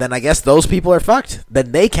 then I guess those people are fucked.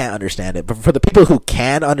 Then they can't understand it. But for the people who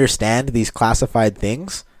can understand these classified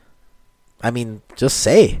things, I mean, just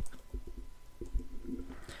say.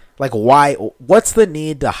 Like, why? What's the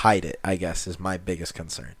need to hide it, I guess, is my biggest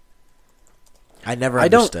concern. I never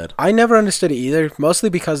understood. I never understood it either, mostly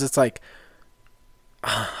because it's like,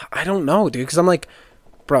 I don't know, dude, because I'm like,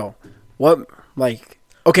 bro, what, like,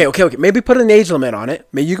 okay, maybe put an age limit on it.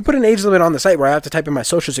 Maybe you can put an age limit on the site where I have to type in my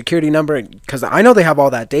social security number, because I know they have all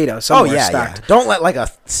that data somewhere stacked. Yeah. Don't let, like, a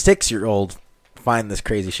 6-year-old find this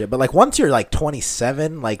crazy shit. But, like, once you're, like,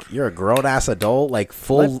 27, like, you're a grown-ass adult, like,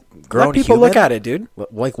 full-grown Let people human, look at it, dude.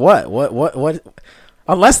 Like, what?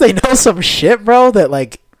 Unless they know some shit, bro, that,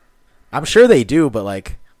 like, I'm sure they do, but,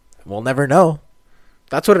 like, we'll never know.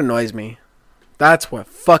 That's what annoys me. That's what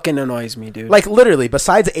fucking annoys me, dude. Like, literally,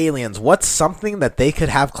 besides aliens, what's something that they could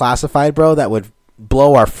have classified, bro, that would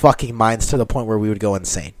blow our fucking minds to the point where we would go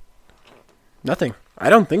insane? Nothing. I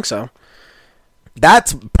don't think so.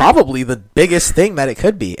 That's probably the biggest thing that it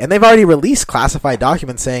could be. And they've already released classified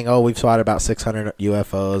documents saying, oh, we've spotted about 600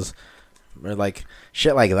 UFOs. Or, like,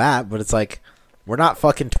 shit like that. But it's like, we're not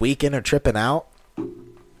fucking tweaking or tripping out.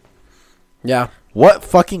 Yeah. What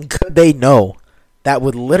fucking could they know that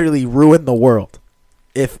would literally ruin the world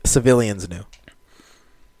if civilians knew?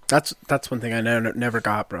 That's one thing I never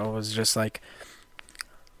got, bro. It was just like,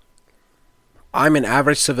 I'm an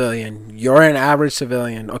average civilian. You're an average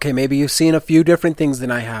civilian. Okay, maybe you've seen a few different things than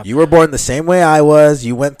I have. You were born the same way I was.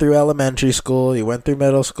 You went through elementary school. You went through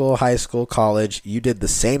middle school, high school, college. You did the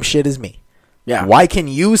same shit as me. Yeah. Why can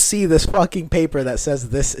you see this fucking paper that says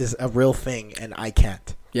this is a real thing and I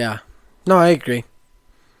can't? Yeah. No, I agree.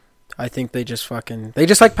 I think they just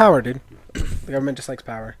like power, dude. The government just likes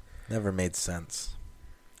power. Never made sense.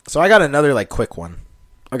 So I got another like quick one.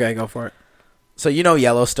 Okay, go for it. So you know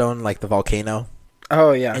Yellowstone, like the volcano?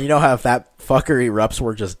 Oh, yeah. And you know how if that fucker erupts,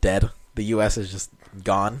 we're just dead? The U.S. is just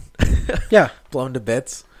gone? Yeah. Blown to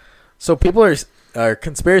bits? So people are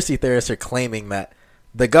conspiracy theorists are claiming that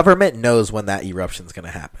the government knows when that eruption's going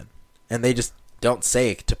to happen. And they just don't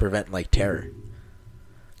say it to prevent, like, terror.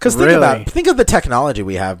 Because think of the technology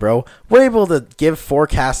we have, bro. We're able to give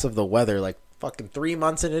forecasts of the weather, like, fucking 3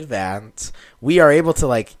 months in advance. We are able to,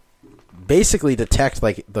 like, basically detect,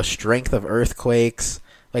 like, the strength of earthquakes.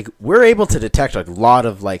 Like, we're able to detect a lot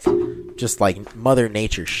of, like, just, like, Mother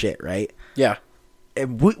Nature shit, right? Yeah.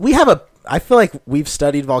 And we have I feel like we've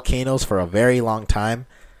studied volcanoes for a very long time.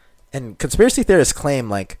 And conspiracy theorists claim,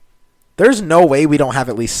 like, there's no way we don't have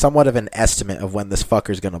at least somewhat of an estimate of when this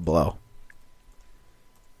fucker's going to blow.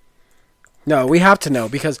 No, we have to know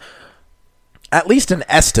because... At least an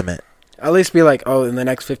estimate. At least be like, oh, in the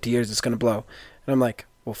next 50 years it's going to blow. And I'm like,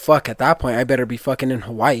 well, fuck, at that point, I better be fucking in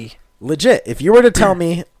Hawaii. Legit. If you were to tell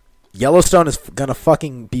me Yellowstone is going to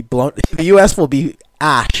fucking be blown... The U.S. will be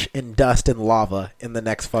ash and dust and lava in the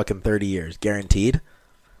next fucking 30 years. Guaranteed.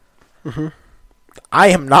 Mm-hmm. I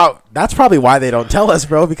am not... That's probably why they don't tell us,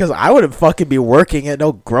 bro, because I wouldn't fucking be working at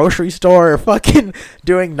no grocery store or fucking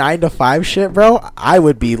doing 9 to 5 shit, bro. I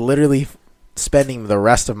would be literally spending the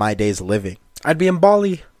rest of my days living. I'd be in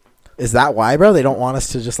Bali. Is that why, bro? They don't want us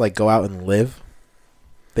to just, like, go out and live?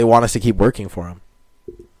 They want us to keep working for them.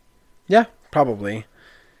 Yeah, probably.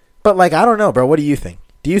 But, like, I don't know, bro. What do you think?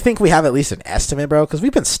 Do you think we have at least an estimate, bro? Because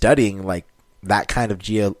we've been studying, like, that kind of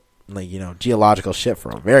geological shit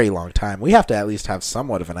for a very long time. We have to at least have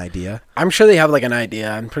somewhat of an idea. I'm sure they have, like, an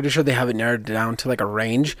idea. I'm pretty sure they have it narrowed down to, like, a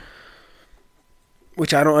range.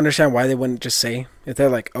 Which I don't understand why they wouldn't just say. If they're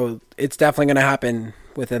like, oh, it's definitely going to happen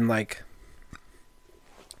within, like...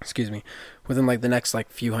 within, like, the next, like,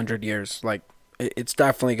 few hundred years. Like, it's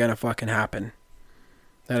definitely going to fucking happen.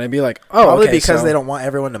 And I'd be like, oh, probably okay, because so they don't want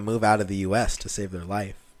everyone to move out of the U.S. to save their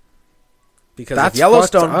life. Because that's if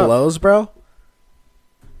Yellowstone fucked up. blows, bro...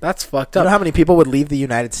 That's fucked You up. know how many people would leave the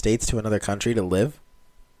United States to another country to live?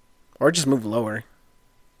 Or just move lower.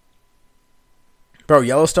 Bro,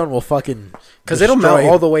 Yellowstone will fucking... Because it'll melt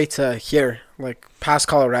all the way to here. Like, past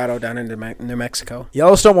Colorado down into New Mexico.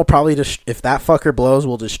 Yellowstone will probably... if that fucker blows,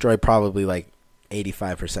 will destroy probably, like,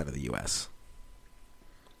 85% of the U.S.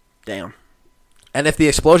 Damn. And if the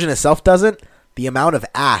explosion itself doesn't, the amount of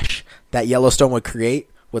ash that Yellowstone would create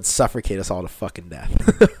would suffocate us all to fucking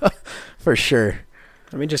death. For sure.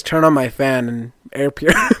 Let me just turn on my fan and air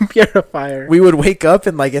purifier. We would wake up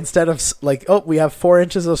and, like, instead of, like, oh, we have 4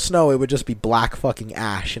 inches of snow, it would just be black fucking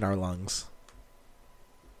ash in our lungs.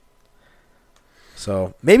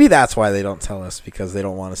 So, maybe that's why they don't tell us, because they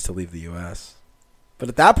don't want us to leave the U.S. But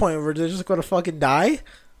at that point, we're just going to fucking die?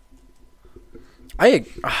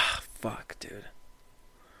 Fuck, dude.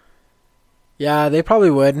 Yeah, they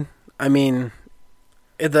probably would. I mean...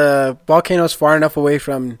 the volcano's far enough away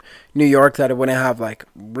from New York that it wouldn't have, like,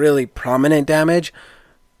 really prominent damage,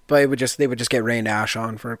 but they would just get rained ash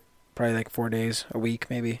on for probably like 4 days, a week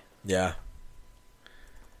maybe. Yeah.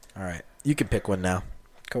 All right. You can pick one now.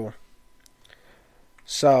 Cool.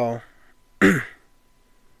 So, have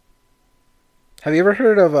you ever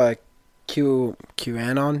heard of a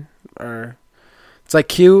QAnon? Or it's like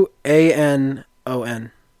QANON.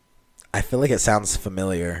 I feel like it sounds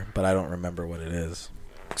familiar, but I don't remember what it is.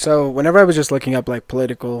 So whenever I was just looking up, like,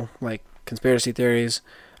 political, like, conspiracy theories,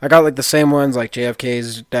 I got, like, the same ones, like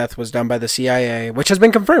JFK's death was done by the CIA, which has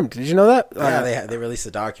been confirmed. Did you know that? Yeah, they released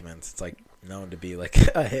the documents. It's, like, known to be, like,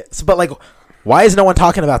 a hit. So, but, like, why is no one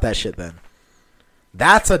talking about that shit then?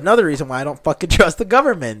 That's another reason why I don't fucking trust the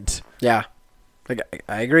government. Yeah. Like,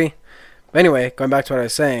 I agree. But anyway, going back to what I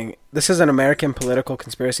was saying, this is an American political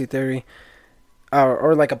conspiracy theory,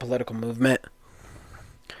 or like a political movement.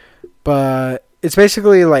 But it's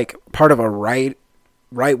basically, like, part of a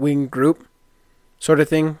right-wing group sort of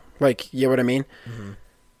thing. Like, you know what I mean? Mm-hmm.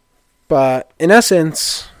 But in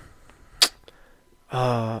essence...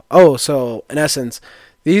 in essence,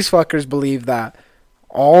 these fuckers believe that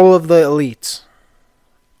all of the elites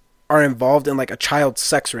are involved in, like, a child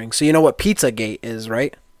sex ring. So you know what Pizzagate is,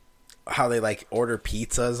 right? How they, like, order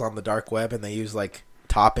pizzas on the dark web and they use, like,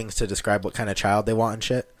 toppings to describe what kind of child they want and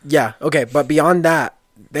shit? Yeah, okay. But beyond that,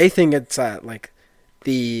 they think it's like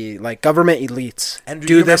the, like, government elites and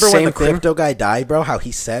do the same when the thing. crypto guy died, bro? How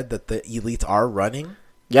he said that the elites are running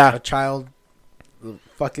a child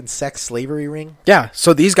fucking sex slavery ring. Yeah,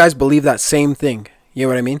 so these guys believe that same thing. You know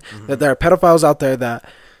what I mean? Mm-hmm. That there are pedophiles out there that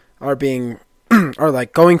are being, are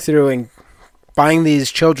like going through and buying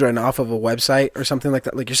these children off of a website or something like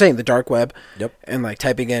that. Like you're saying, the dark web. Yep. And like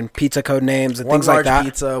typing in pizza code names and one things like that. One large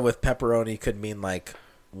pizza with pepperoni could mean like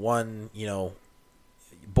one,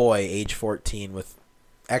 boy age 14 with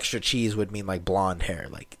extra cheese would mean like blonde hair.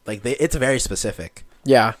 It's very specific.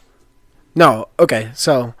 Yeah. No. Okay.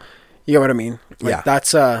 So you get what I mean? Like, yeah.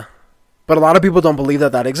 That's but a lot of people don't believe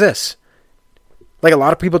that exists. Like a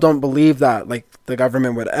lot of people don't believe that like the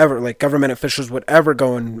government would ever, like government officials would ever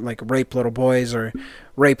go and like rape little boys or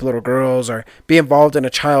rape little girls or be involved in a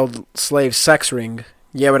child slave sex ring.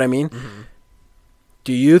 You know what I mean? Mm-hmm.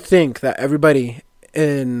 Do you think that everybody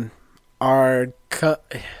in our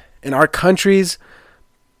country's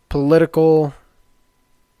political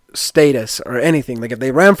status or anything, like if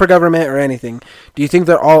they ran for government or anything, do you think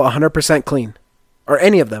they're all 100% clean? Or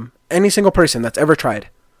any of them? Any single person that's ever tried?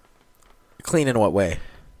 Clean in what way?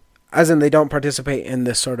 As in they don't participate in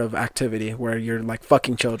this sort of activity where you're like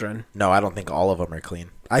fucking children. No, I don't think all of them are clean.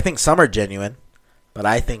 I think some are genuine, but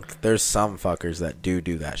I think there's some fuckers that do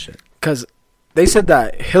that shit. Because they said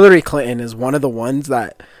that Hillary Clinton is one of the ones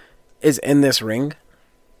that is in this ring.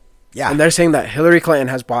 Yeah. And they're saying that Hillary Clinton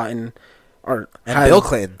has bought Bill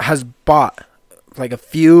Clinton has bought like a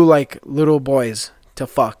few like little boys to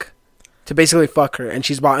basically fuck her, and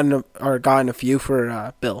she's gotten a few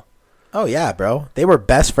for Bill. Oh yeah, bro. They were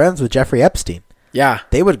best friends with Jeffrey Epstein. Yeah.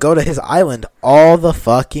 They would go to his island all the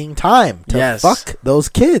fucking time to fuck those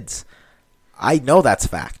kids. I know that's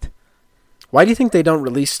fact. Why do you think they don't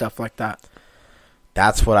release stuff like that?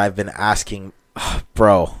 That's what I've been asking,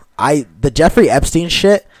 bro. The Jeffrey Epstein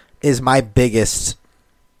shit is my biggest,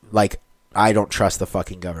 like, I don't trust the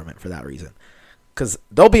fucking government for that reason. Because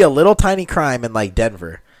there'll be a little tiny crime in, like,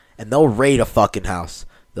 Denver, and they'll raid a fucking house.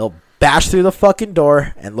 They'll bash through the fucking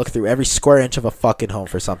door and look through every square inch of a fucking home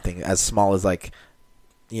for something as small as, like,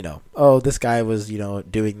 this guy was,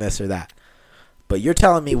 doing this or that. But you're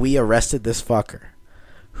telling me we arrested this fucker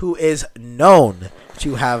who is known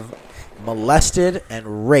to have molested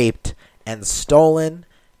and raped and stolen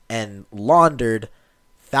and laundered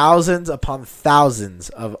thousands upon thousands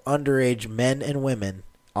of underage men and women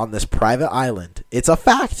on this private island. It's a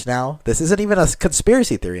fact now. This isn't even a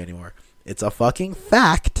conspiracy theory anymore. It's a fucking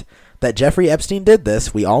fact that Jeffrey Epstein did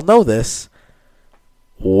this. We all know this.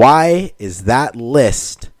 Why is that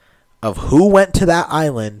list of who went to that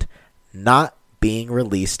island not being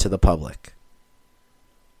released to the public?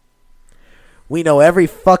 We know every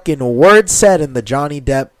fucking word said in the Johnny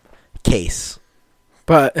Depp case.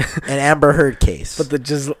 But an Amber Heard case.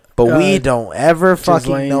 But we don't ever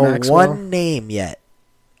fucking know Maxwell. One name yet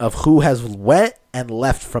of who has went and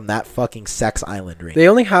left from that fucking sex island ring. They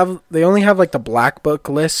only have like the black book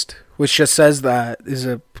list, which just says that there's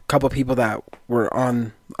a couple of people that were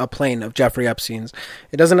on a plane of Jeffrey Epstein's.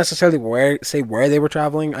 It doesn't necessarily say where they were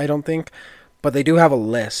traveling, I don't think, but they do have a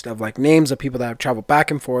list of like names of people that have traveled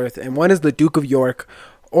back and forth. And one is the Duke of York,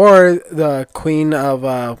 or the Queen of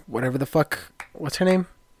whatever the fuck, what's her name?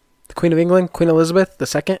 The Queen of England, Queen Elizabeth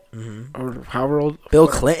II, or however old. Bill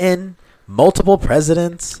Clinton. Multiple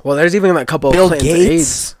presidents. Well, there's even a couple Bill of Clinton's Gates,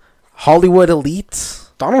 aides. Hollywood elites.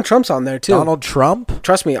 Donald Trump's on there too. Donald Trump.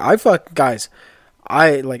 Trust me, guys.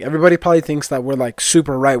 Everybody probably thinks that we're like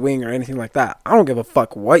super right wing or anything like that. I don't give a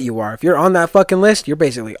fuck what you are. If you're on that fucking list, you're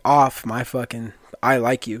basically off my fucking I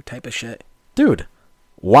like you type of shit. Dude,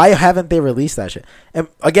 why haven't they released that shit? And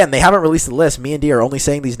again, they haven't released the list. Me and D are only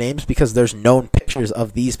saying these names because there's known pictures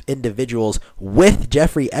of these individuals with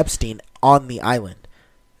Jeffrey Epstein on the island.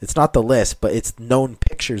 It's not the list, but it's known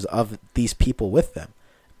pictures of these people with them.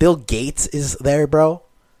 Bill Gates is there, bro.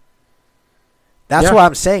 That's what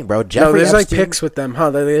I'm saying, bro. Jeffrey there's Epstein, like pics with them, huh?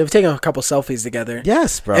 They've taken a couple selfies together.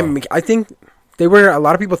 Yes, bro. And I think a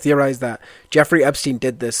lot of people theorized that Jeffrey Epstein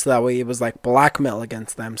did this so that way it was like blackmail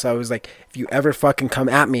against them. So it was like, if you ever fucking come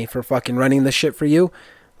at me for fucking running this shit for you,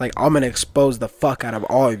 like, I'm going to expose the fuck out of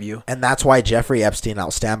all of you. And that's why Jeffrey Epstein, I'll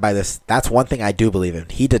stand by this. That's one thing I do believe in.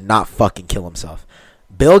 He did not fucking kill himself.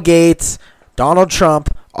 Bill Gates, Donald Trump,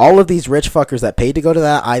 all of these rich fuckers that paid to go to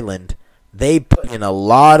that island, they put in a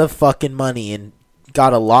lot of fucking money and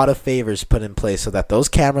got a lot of favors put in place so that those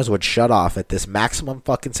cameras would shut off at this maximum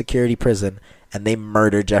fucking security prison, and they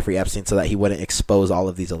murdered Jeffrey Epstein so that he wouldn't expose all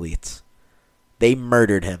of these elites. They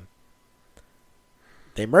murdered him.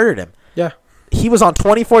 Yeah. He was on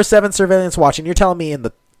 24/7 surveillance watching. You're telling me in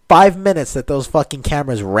the 5 minutes that those fucking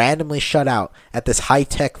cameras randomly shut out at this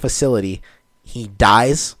high-tech facility, he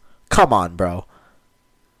dies? Come on, bro.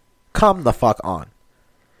 Come the fuck on.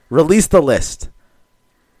 Release the list.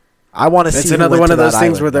 I want to see. It's another one of those things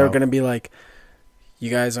island, where they're bro. going to be like, you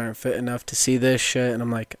guys aren't fit enough to see this shit. And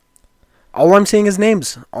I'm like, all I'm seeing is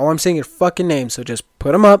names. All I'm seeing is fucking names. So just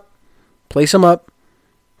put them up, place them up.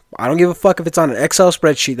 I don't give a fuck if it's on an Excel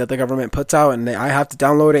spreadsheet that the government puts out and I have to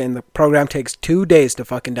download it and the program takes 2 days to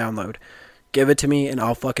fucking download. Give it to me and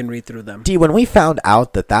I'll fucking read through them. D, when we found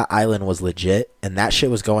out that island was legit and that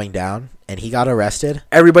shit was going down and he got arrested,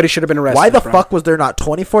 everybody should have been arrested. Why the fuck was there not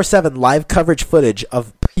 24/7 live coverage footage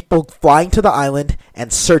of people flying to the island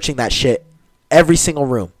and searching that shit every single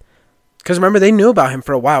room? Because remember, they knew about him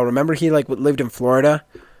for a while. Remember, he like lived in Florida.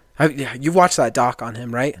 You've watched that doc on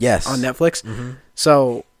him, right? Yes. On Netflix. Mm-hmm.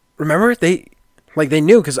 So remember, they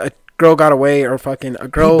knew because a girl got away or fucking a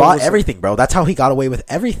girl. He bought everything, bro. That's how he got away with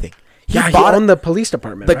everything. He owned the police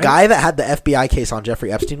department. The guy that had the FBI case on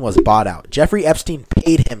Jeffrey Epstein was bought out. Jeffrey Epstein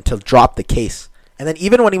paid him to drop the case. And then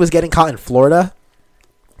even when he was getting caught in Florida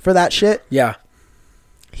for that shit, yeah,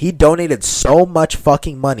 he donated so much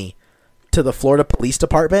fucking money to the Florida Police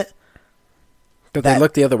Department that they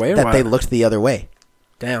looked the other way. They looked the other way.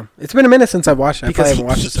 Damn, it's been a minute since I watched it.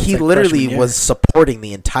 Because he literally was supporting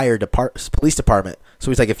the entire police department.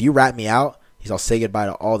 So he's like, if you rat me out, I'll say goodbye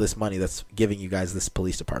to all this money that's giving you guys this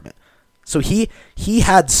police department. So he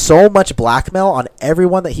had so much blackmail on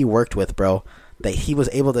everyone that he worked with, bro, that he was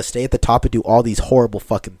able to stay at the top and do all these horrible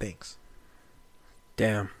fucking things.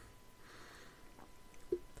 Damn.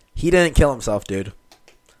 He didn't kill himself, dude.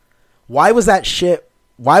 Why was that shit?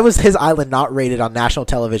 Why was his island not rated on national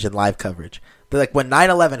television live coverage? Like when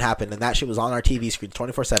 9/11 happened and that shit was on our TV screen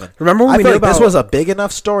 24/7. Remember when I feel like this was a big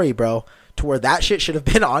enough story, bro, to where that shit should have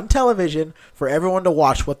been on television for everyone to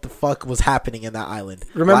watch what the fuck was happening in that island.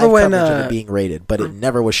 Remember live when coverage of it being rated, but it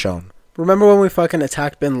never was shown. Remember when we fucking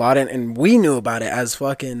attacked Bin Laden and we knew about it as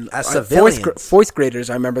civilians, fourth graders?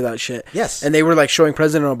 I remember that shit. Yes, and they were like showing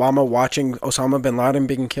President Obama watching Osama bin Laden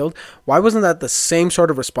being killed. Why wasn't that the same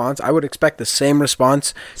sort of response? I would expect the same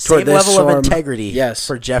response toward this level of integrity. Yes,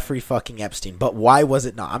 for Jeffrey fucking Epstein. But why was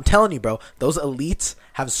it not? I'm telling you, bro. Those elites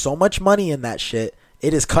have so much money in that shit.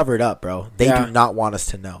 It is covered up, bro. They do not want us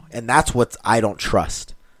to know, and that's what I don't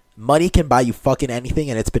trust. Money can buy you fucking anything,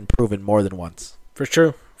 and it's been proven more than once. For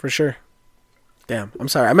sure. Damn, I'm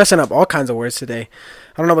sorry. I'm messing up all kinds of words today.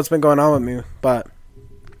 I don't know what's been going on with me, but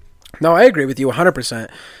no, I agree with you 100%.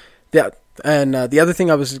 Yeah, and the other thing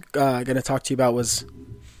I was going to talk to you about was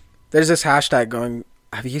there's this hashtag going.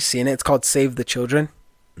 Have you seen it? It's called Save the Children.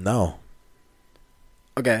 No.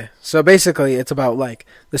 Okay, so basically it's about like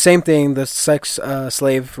the same thing, the sex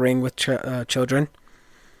slave ring with children,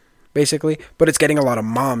 basically, but it's getting a lot of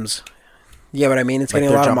moms. You know what I mean? It's like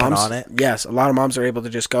getting a lot of moms. On it? Yes, a lot of moms are able to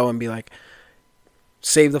just go and be like,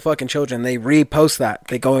 save the fucking children. They repost that.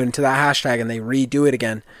 They go into that hashtag and they redo it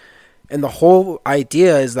again. And the whole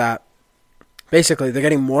idea is that basically they're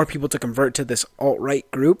getting more people to convert to this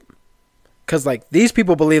alt-right group. Because like these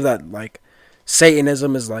people believe that like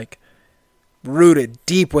Satanism is like rooted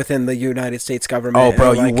deep within the United States government. Oh,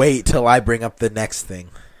 bro, like, you wait till I bring up the next thing.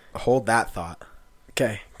 Hold that thought.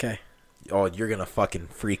 Okay. Oh, you're gonna fucking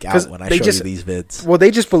freak out when I show you these vids. Well,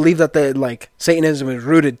 they just believe that the like Satanism is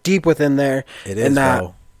rooted deep within there. It is,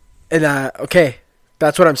 bro. And okay,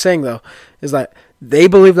 that's what I'm saying though, is that they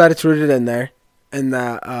believe that it's rooted in there, and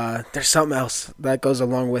that there's something else that goes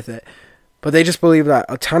along with it. But they just believe that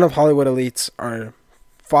a ton of Hollywood elites are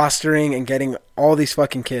fostering and getting all these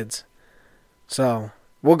fucking kids. So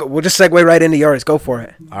we'll just segue right into yours. Go for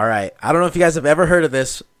it. All right. I don't know if you guys have ever heard of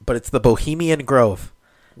this, but it's the Bohemian Grove.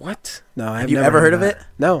 What? No, Have you ever heard of it?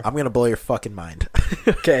 No. I'm going to blow your fucking mind.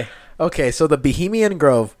 Okay, so the Bohemian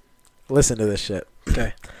Grove, listen to this shit.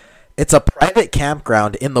 Okay. It's a private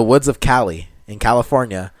campground in the woods of Cali, in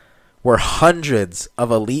California, where hundreds of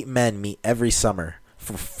elite men meet every summer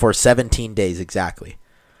for 17 days exactly.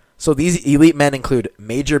 So these elite men include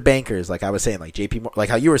major bankers, like I was saying, like JP, like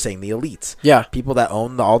how you were saying, the elites. Yeah. People that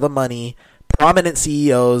own all the money, prominent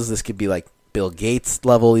CEOs. This could be like Bill Gates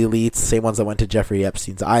level elites, same ones that went to Jeffrey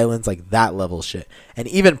Epstein's islands, like that level shit. And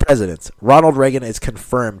even presidents. Ronald Reagan is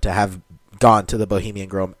confirmed to have gone to the Bohemian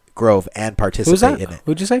Grove and participate in it.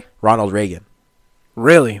 Who'd you say? Ronald Reagan.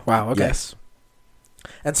 Really? Wow. Okay. Yes.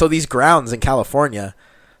 And so these grounds in California,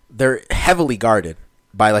 they're heavily guarded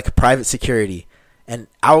by like private security, and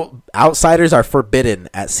outsiders are forbidden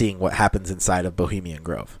at seeing what happens inside of Bohemian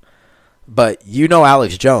Grove. But you know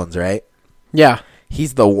Alex Jones, right? Yeah.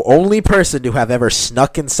 He's the only person to have ever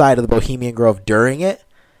snuck inside of the Bohemian Grove during it,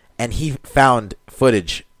 and he found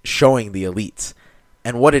footage showing the elites.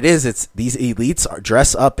 And what it is, it's these elites are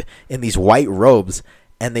dressed up in these white robes,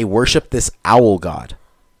 and they worship this owl god.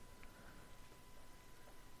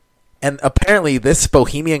 And apparently this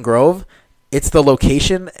Bohemian Grove It's the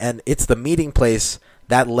location and it's the meeting place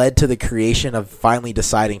that led to the creation of finally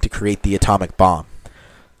deciding to create the atomic bomb.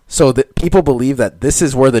 So people believe that this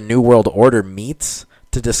is where the New World Order meets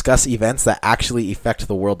to discuss events that actually affect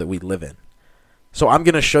the world that we live in. So I'm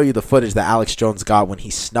going to show you the footage that Alex Jones got when he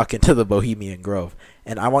snuck into the Bohemian Grove.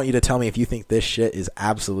 And I want you to tell me if you think this shit is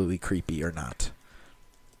absolutely creepy or not.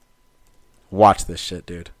 Watch this shit,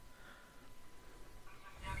 dude.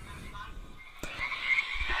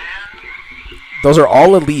 Those are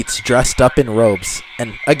all elites dressed up in robes.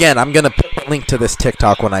 And again, I'm going to put a link to this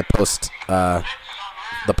TikTok when I post the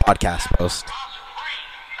podcast post.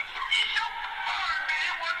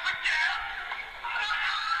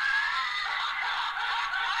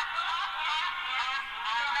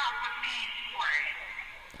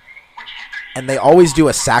 And they always do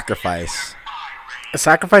a sacrifice. A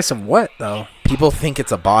sacrifice of what, though? People think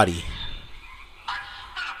it's a body.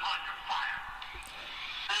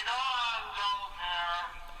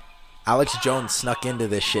 Alex Jones snuck into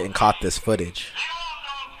this shit and caught this footage.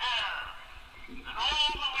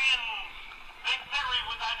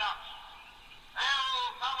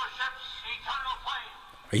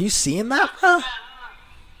 Are you seeing that, bro?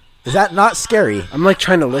 Is that not scary? I'm like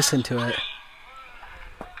trying to listen to it.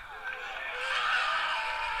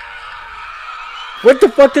 What the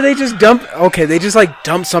fuck did they just dump? Okay, they just like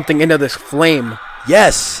dumped something into this flame.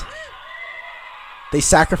 Yes. They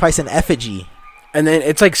sacrifice an effigy. And then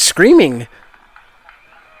it's like screaming.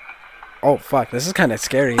 Oh fuck, this is kind of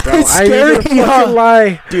scary, bro. It's scary, I ain't gonna fucking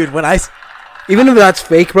lie. Dude, Even if that's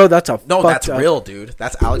fake, bro, that's a No, that's up. real, dude.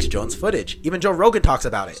 That's Alex Jones footage. Even Joe Rogan talks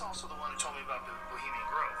about it. He's also the one who told me about the Bohemian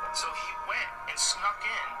Grove. So he went and snuck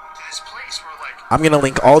in to this place where, like, I'm going to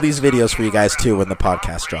link all these videos for you guys, too, when the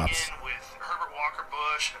podcast drops. with Herbert Walker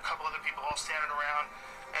Bush and a couple other people all standing around.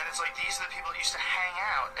 And it's like, these are the people that used to hang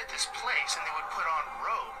out at this place, and they would put on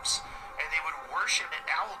robes, and they would worship an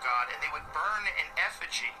owl god, and they would burn an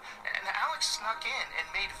effigy. And Alex snuck in and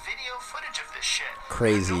made video footage of this shit.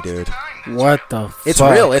 Crazy, dude. What the fuck? It's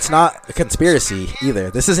real. It's not a conspiracy either.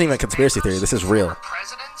 This isn't even a conspiracy theory. This is real.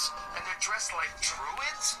 Presidents, and they're dressed like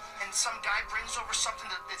druids, and some guy brings over something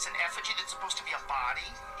that's an effigy that's supposed to be a body.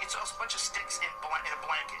 It's a bunch of sticks in a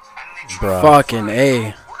blanket, and they try Fucking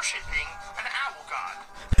A. worshiping an owl god.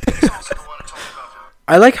 He's also the one who told me about it.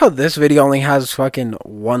 I like how this video only has fucking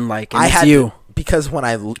one like, and it's you. Because when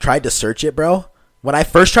I tried to search it, bro, when I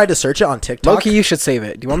first tried to search it on TikTok. Low-key, you should save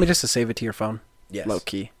it. Do you want me just to save it to your phone? Yes.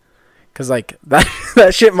 Low-key. Because, like,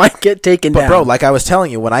 that shit might get taken down. But, bro, like I was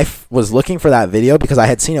telling you, when I was looking for that video, because I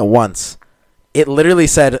had seen it once, it literally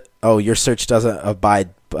said, oh, your search doesn't abide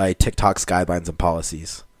by TikTok's guidelines and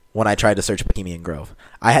policies. When I tried to search Bohemian Grove,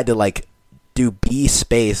 I had to, like, do B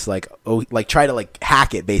space, like try to, like,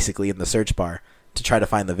 hack it, basically, in the search bar to try to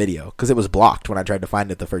find the video. Because it was blocked when I tried to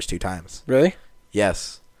find it the first 2 times. Really?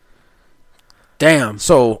 Yes. Damn.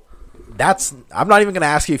 So, I'm not even going to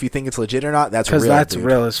ask you if you think it's legit or not. That's real, Because that's dude.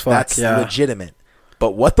 real as fuck, That's yeah. legitimate.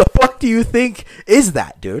 But what the fuck do you think is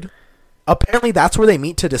that, dude? Apparently, that's where they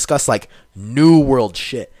meet to discuss, like, New World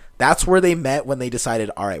shit. That's where they met when they decided,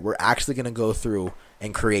 all right, we're actually going to go through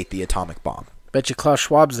and create the atomic bomb. Bet you Klaus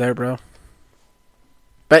Schwab's there, bro.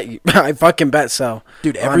 Bet you. I fucking bet so.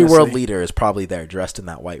 Dude, every world Honestly. leader is probably there dressed in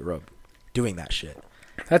that white robe doing that shit.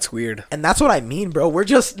 That's weird. And that's what I mean, bro. We're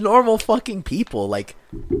just normal fucking people. Like,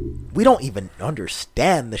 we don't even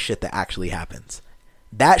understand the shit that actually happens.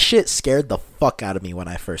 That shit scared the fuck out of me when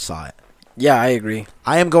I first saw it. Yeah, I agree.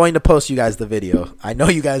 I am going to post you guys the video. I know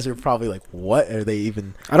you guys are probably like, what are they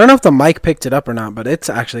even... I don't know if the mic picked it up or not, but it's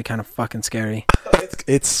actually kind of fucking scary.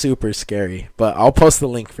 It's super scary. But I'll post the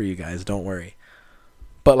link for you guys. Don't worry.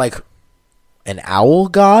 But, like, an owl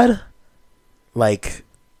god? Like...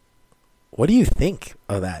 What do you think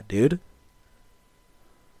of that, dude?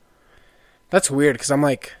 That's weird, because I'm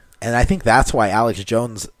like... And I think that's why Alex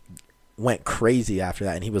Jones went crazy after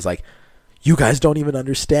that. And he was like, you guys don't even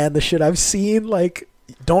understand the shit I've seen. Like,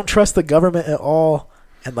 don't trust the government at all.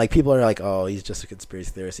 And, like, people are like, oh, he's just a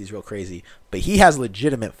conspiracy theorist. He's real crazy. But he has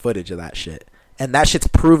legitimate footage of that shit. And that shit's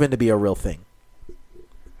proven to be a real thing.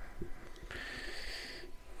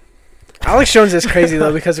 Alex Jones is crazy,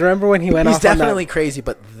 though, because remember when he went off He's on definitely that... crazy,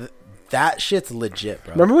 but... That shit's legit,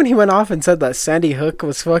 bro. Remember when he went off and said that Sandy Hook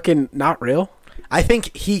was fucking not real? I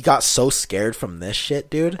think he got so scared from this shit,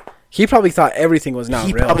 dude. He probably thought everything was not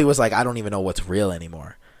He real. probably was like, I don't even know what's real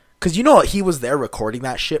anymore. Because you know what? He was there recording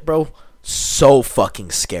that shit, bro. So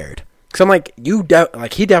fucking scared. Because I'm like,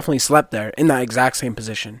 he definitely slept there in that exact same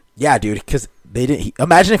position. Yeah, dude. Because they didn't...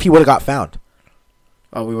 Imagine if he would have got found.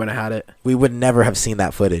 Oh, we wouldn't have had it. We would never have seen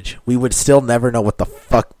that footage. We would still never know what the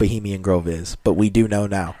fuck Bohemian Grove is. But we do know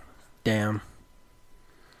now. Damn.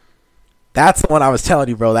 That's the one I was telling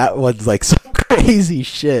you, bro. That one's like some crazy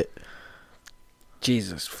shit.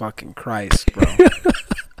 Jesus fucking Christ, bro.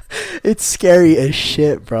 It's scary as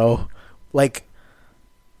shit, bro. Like,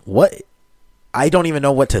 what? I don't even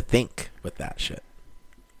know what to think with that shit.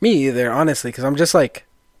 Me either, honestly, because I'm just like,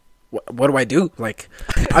 what do I do? Like,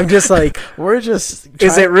 I'm just like, We're just...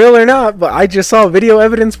 is it real or not? But I just saw video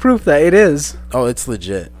evidence proof that it is. Oh, it's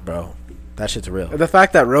legit, bro. That shit's real. The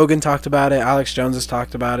fact that Rogan talked about it, Alex Jones has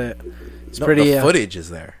talked about it. It's pretty... The footage is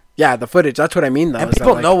there. Yeah, the footage. That's what I mean, though. And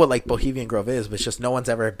people know what, like, Bohemian Grove is, but it's just no one's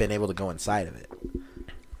ever been able to go inside of it.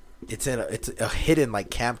 It's a hidden, like,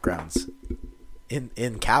 campgrounds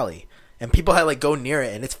in Cali. And people had, like, go near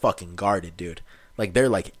it, and it's fucking guarded, dude. Like, they're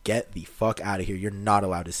like, get the fuck out of here. You're not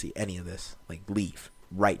allowed to see any of this. Like, leave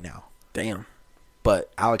right now. Damn.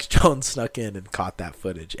 But Alex Jones snuck in and caught that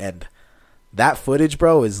footage. And that footage,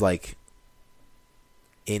 bro, is, like,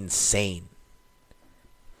 insane.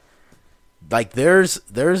 Like, there's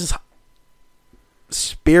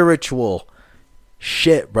spiritual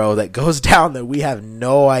shit, bro, that goes down that we have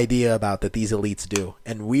no idea about that these elites do.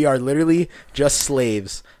 And we are literally just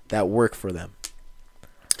slaves that work for them.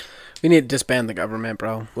 We need to disband the government,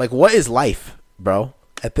 bro. Like, what is life, bro,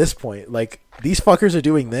 at this point? Like, these fuckers are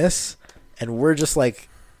doing this, and we're just like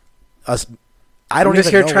us. I'm just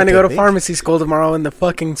here trying to go to pharmacy school tomorrow in the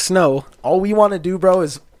fucking snow. All we want to do, bro,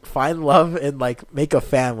 is find love and, like, make a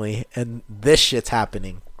family, and this shit's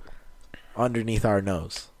happening underneath our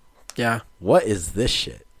nose. Yeah. What is this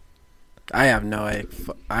shit? I have no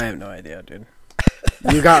idea, dude.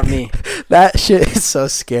 You got me. That shit is so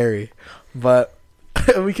scary. But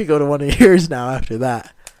we could go to one of yours now after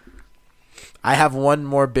that. I have one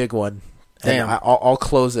more big one. Damn. And I'll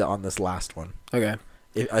close it on this last one. Okay.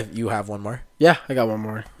 If you have one more? Yeah, I got one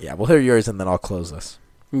more. Yeah, we'll hear yours and then I'll close this.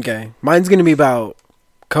 Okay. Mine's going to be about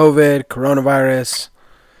COVID, coronavirus.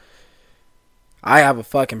 I have a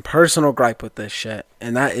fucking personal gripe with this shit.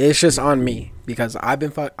 And that is just on me. Because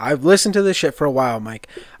I've listened to this shit for a while, Mike.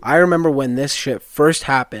 I remember when this shit first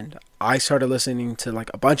happened, I started listening to, like,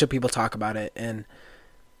 a bunch of people talk about it. And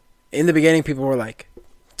in the beginning, people were like,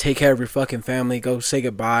 take care of your fucking family, go say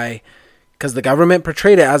goodbye. Because the government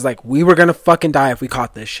portrayed it as, like, we were going to fucking die if we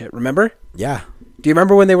caught this shit. Remember? Yeah. Do you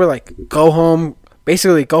remember when they were like, go home,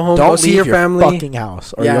 basically go home, Don't go see leave your family? fucking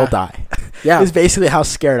house or you'll die. Yeah. It's basically how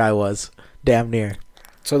scared I was. Damn near.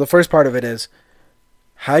 So the first part of it is,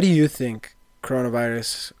 how do you think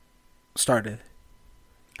coronavirus started?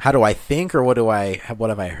 How do I think, or what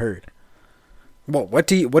have I heard? Well,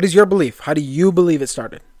 what is your belief? How do you believe it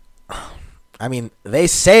started? I mean, they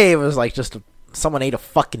say it was like just someone ate a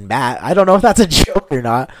fucking bat. I don't know if that's a joke or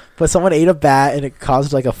not, but someone ate a bat and it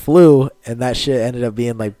caused like a flu, and that shit ended up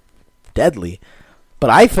being like deadly. But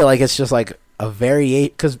I feel like it's just like a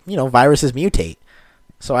variate, because, you know, viruses mutate.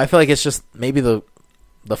 So I feel like it's just maybe the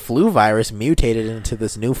flu virus mutated into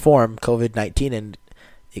this new form, COVID-19, and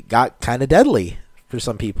it got kind of deadly for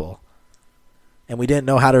some people. And we didn't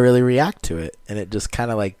know how to really react to it. And it just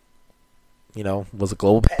kind of, like, you know, was a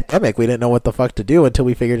global pandemic. We didn't know what the fuck to do until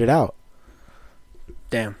we figured it out.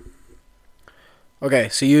 Damn. Okay,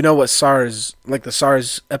 so you know what SARS, like the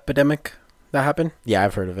SARS epidemic that happened? Yeah,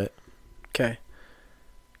 I've heard of it. Okay.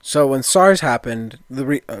 So when SARS happened,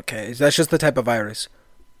 that's just the type of virus.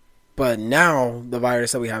 But now, the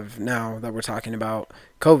virus that we have now that we're talking about,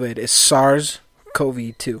 COVID, is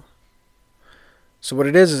SARS-CoV-2. So what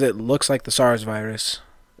it is it looks like the SARS virus.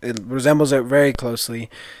 It resembles it very closely,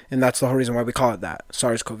 and that's the whole reason why we call it that,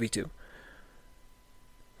 SARS-CoV-2.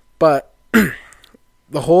 But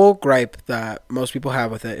the whole gripe that most people have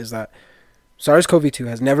with it is that SARS-CoV-2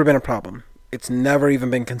 has never been a problem. It's never even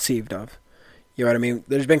been conceived of. You know what I mean?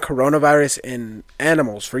 There's been coronavirus in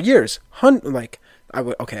animals for years. I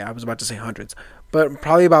was about to say hundreds, but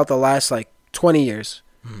probably about the last 20 years.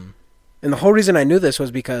 Mm. And the whole reason I knew this was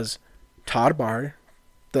because Todd Barr,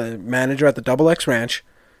 the manager at the Double X Ranch,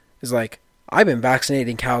 is like, I've been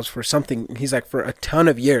vaccinating cows for something. He's like, for a ton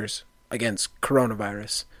of years against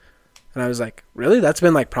coronavirus. And I was like, really? That's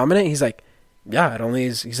been prominent? He's like, yeah, it only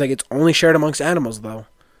is. He's like, it's only shared amongst animals though.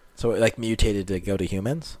 So it mutated to go to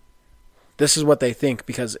humans? This is what they think,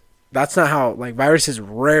 because that's not how, viruses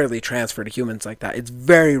rarely transfer to humans like that. It's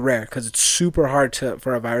very rare because it's super hard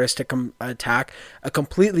for a virus to attack a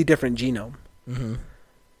completely different genome. Mm-hmm.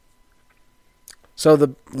 So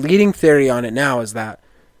the leading theory on it now is that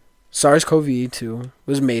SARS-CoV-2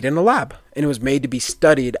 was made in a lab, and it was made to be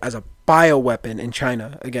studied as a bioweapon in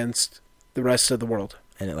China against the rest of the world.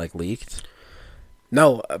 And it leaked?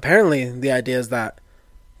 No, apparently the idea is that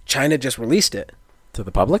China just released it. To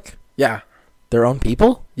the public? Yeah. Their own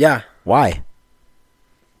people? Yeah. Why?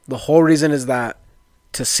 The whole reason is that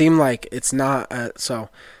to seem like it's not. So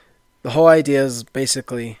the whole idea is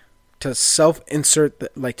basically to self-insert,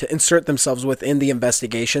 to insert themselves within the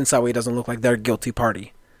investigation so that way it doesn't look like they're a guilty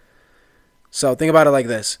party. So think about it like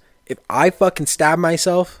this. If I fucking stab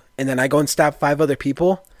myself and then I go and stab 5 other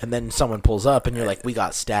people. And then someone pulls up and you're like, we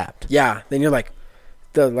got stabbed. Yeah. Then you're like,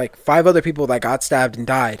 the 5 other people that got stabbed and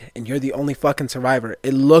died, and you're the only fucking survivor.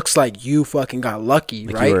 It looks like you fucking got lucky,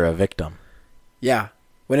 like right? You were a victim. Yeah.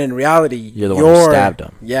 When in reality, you're the one who stabbed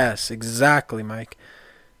them. Yes, exactly, Mike.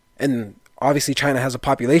 And obviously China has a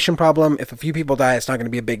population problem. If a few people die, it's not going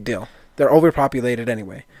to be a big deal. They're overpopulated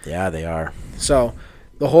anyway. Yeah, they are. So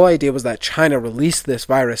the whole idea was that China released this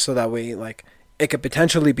virus so that way, it could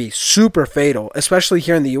potentially be super fatal, especially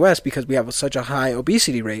here in the U.S. because we have such a high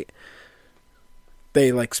obesity rate. They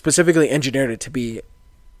specifically engineered it so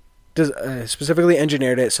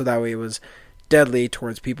that way it was deadly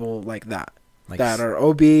towards people like that. That are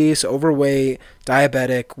obese, overweight,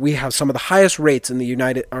 diabetic. We have some of the highest rates in the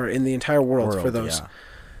entire world for those. Yeah.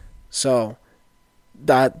 So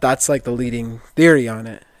that's the leading theory on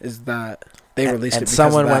it, is that they released it because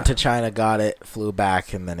someone of that. Went to China, got it, flew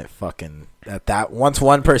back, and then it fucking once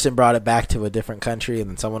one person brought it back to a different country, and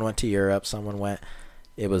then someone went to Europe,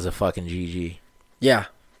 it was a fucking GG. Yeah,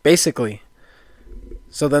 basically.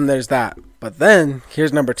 So then there's that. But then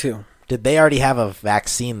here's number 2. Did they already have a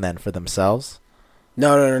vaccine then for themselves?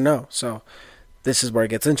 No. So this is where it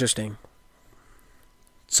gets interesting.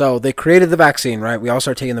 So they created the vaccine, right? We all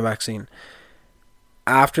start taking the vaccine.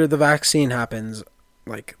 After the vaccine happens,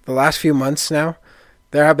 the last few months now,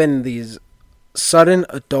 there have been these sudden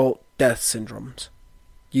adult death syndromes.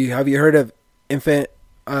 Have you heard of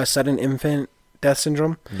sudden infant death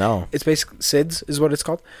syndrome? No. It's basically SIDS is what it's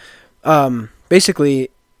called. Basically,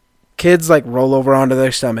 kids roll over onto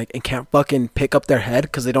their stomach and can't fucking pick up their head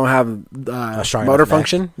because they don't have motor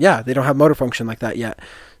function. Yeah, they don't have motor function like that yet.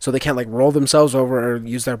 So they can't roll themselves over or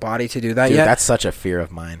use their body to do that. Dude, yet. That's such a fear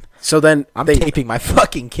of mine. So then I'm taping my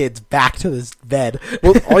fucking kids back to this bed.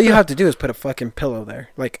 Well, all you have to do is put a fucking pillow there.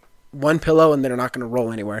 One pillow, and they're not going to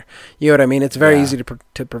roll anywhere. You know what I mean? It's very easy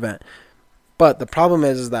to prevent. But the problem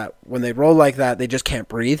is that when they roll like that, they just can't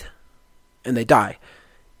breathe and they die.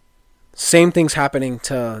 Same thing's happening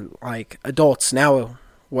to adults now,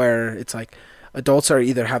 where it's adults are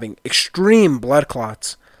either having extreme blood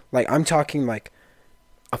clots, I'm talking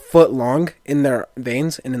a foot long in their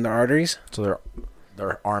veins and in their arteries. So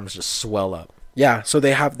their arms just swell up. Yeah, so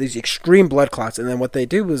they have these extreme blood clots, and then what they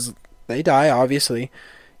do is they die, obviously.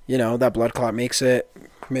 That blood clot makes it,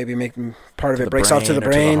 part of it breaks off to the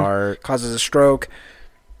brain, causes a stroke.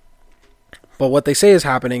 But what they say is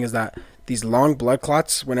happening is that these long blood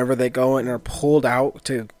clots, whenever they go and are pulled out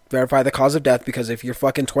to verify the cause of death, because if you're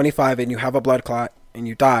fucking 25 and you have a blood clot and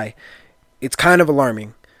you die, it's kind of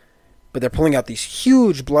alarming. But they're pulling out these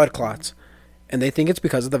huge blood clots, and they think it's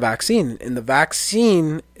because of the vaccine. And the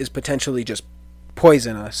vaccine is potentially just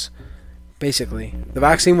poisonous, basically. The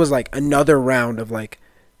vaccine was another round of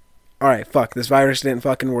all right, fuck, this virus didn't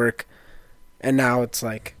fucking work. And now it's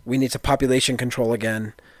we need to population control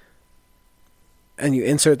again. And you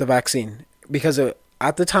insert the vaccine. Because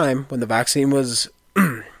at the time, when the vaccine was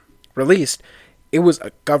released, it was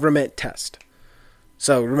a government test.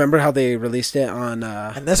 So remember how they released it on...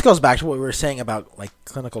 and this goes back to what we were saying about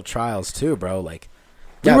clinical trials too, bro.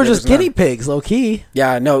 We were just guinea pigs, low key.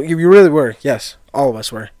 Yeah, no, you really were. Yes, all of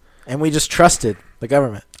us were. And we just trusted the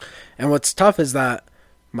government. And what's tough is that,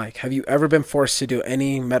 Mike, have you ever been forced to do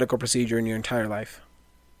any medical procedure in your entire life?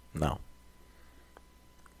 No.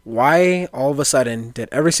 Why all of a sudden did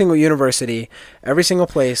every single university, every single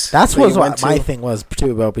place... That's what my thing was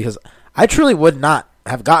too, bro, because I truly would not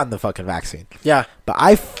have gotten the fucking vaccine. Yeah. But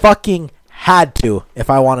I fucking had to if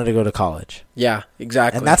I wanted to go to college. Yeah,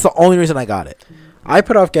 exactly. And that's the only reason I got it. I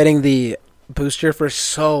put off getting the booster for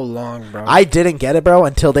so long, bro. I didn't get it, bro,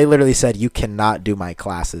 until they literally said you cannot do my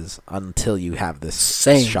classes until you have this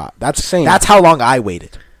shot. That's how long I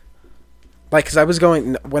waited. Because I was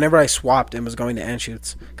going, whenever I swapped and was going to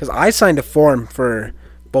Anschutz, because I signed a form for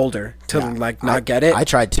Boulder to not get it. I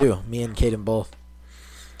tried too. Me and Caden both.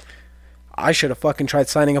 I should have fucking tried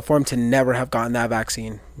signing a form to never have gotten that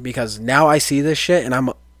vaccine, because now I see this shit and I'm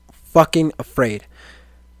fucking afraid.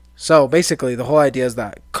 So basically, the whole idea is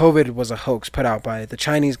that COVID was a hoax put out by the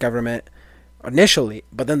Chinese government initially,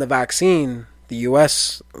 but then the vaccine, the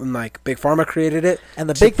U.S. and Big Pharma created it, and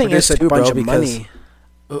the big thing is too, bro, because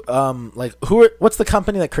what's the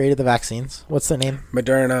company that created the vaccines? What's their name?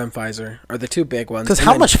 Moderna and Pfizer are the two big ones. Because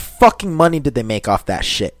how much fucking money did they make off that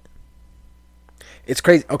shit? It's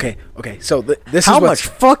crazy. Okay. So this How is much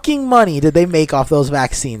fucking money did they make off those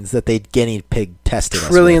vaccines that they guinea pig tested?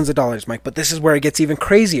 Trillions of dollars, Mike. But this is where it gets even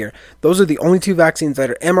crazier. Those are the only 2 vaccines that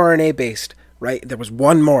are mRNA based, right? There was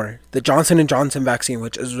one more, the Johnson & Johnson vaccine,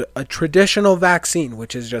 which is a traditional vaccine,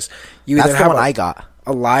 which is just you either That's the have one I got.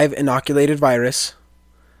 a live inoculated virus,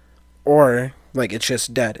 or like it's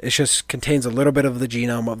just dead. It just contains a little bit of the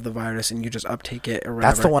genome of the virus, and you just uptake it or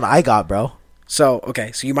whatever. That's the one I got, bro. So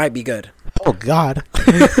so you might be good. Oh God.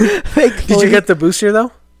 Did you get the booster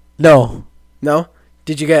though? No. No.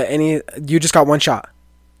 Did you get any? You just got one shot.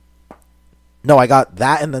 No, I got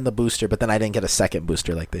that and then the booster, but then I didn't get a second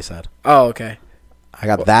booster like they said. Oh, okay. I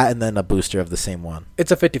got that and then a booster of the same one.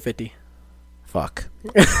 It's a 50-50. Fuck.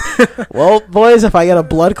 Well, boys, if I get a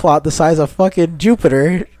blood clot the size of fucking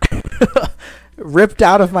Jupiter ripped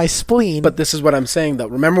out of my spleen. But this is what I'm saying, though.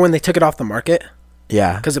 Remember when they took it off the market?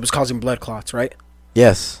 Yeah. Because it was causing blood clots, right?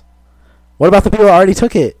 Yes. What about the people that already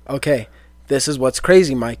took it? Okay. This is what's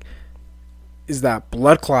crazy, Mike, is that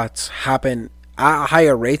blood clots happen at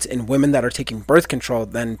higher rates in women that are taking birth control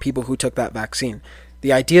than people who took that vaccine.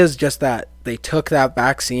 The idea is just that they took that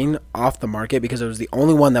vaccine off the market because it was the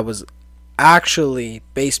only one that was actually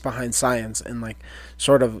based behind science and like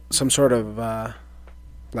some sort of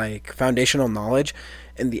like foundational knowledge,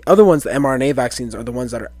 and the other ones, the mRNA vaccines, are the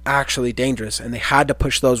ones that are actually dangerous, and they had to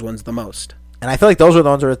push those ones the most. And I feel like those were the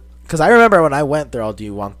ones where, because I remember when I went, they're all, do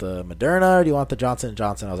you want the Moderna or do you want the Johnson &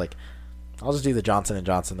 Johnson? I was like, I'll just do the Johnson &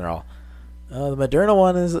 Johnson. They're all, the Moderna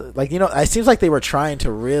one is like, it seems like they were trying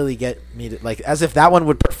to really get me to, like, as if that one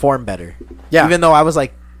would perform better. Yeah. Even though I was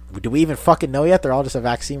like, do we even fucking know yet? They're all just a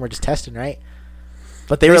vaccine. We're just testing, right?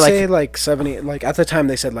 But they were say like, like 70, like at the time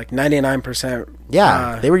they said like 99%.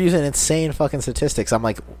 Yeah, they were using insane fucking statistics. I'm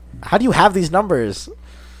like, how do you have these numbers?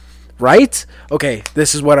 Right? Okay,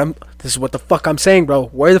 this is what the fuck I'm saying, bro.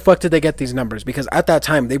 Where the fuck did they get these numbers? Because at that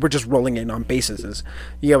time they were just rolling in on bases.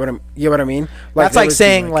 You get what I mean? That's like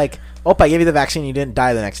saying like, oh, I gave you the vaccine, you didn't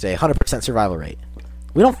die the next day. 100% survival rate.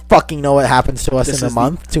 We don't fucking know what happens to us in a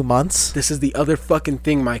month, 2 months. This is the other fucking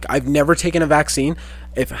thing, Mike. I've never taken a vaccine.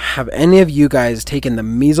 Have any of you guys taken the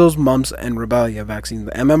measles, mumps, and rubella vaccine,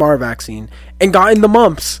 the MMR vaccine, and gotten the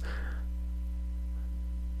mumps?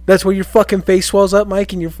 That's where your fucking face swells up,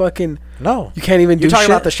 Mike, and you're fucking... No. You can't even do shit? You're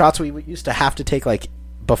talking about the shots we used to have to take, like,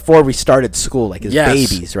 before we started school, like, as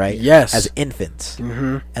babies, right? Yes. As infants.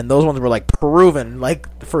 Mm-hmm. And those ones were, like, proven,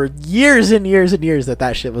 like, for years and years and years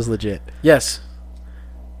that shit was legit. Yes.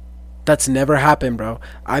 That's never happened, bro.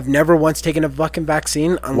 I've never once taken a fucking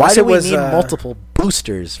vaccine unless Why do we need multiple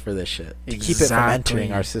boosters for this shit? To keep it from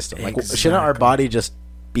entering our system. Like, shouldn't our body just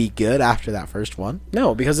be good after that first one?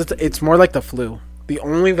 No, because it's more like the flu. The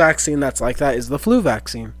only vaccine that's like that is the flu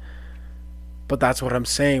vaccine. But that's what I'm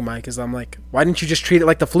saying, Mike, is I'm like, why didn't you just treat it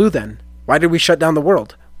like the flu then? Why did we shut down the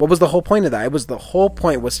world? What was the whole point of that? The whole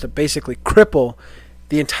point was to basically cripple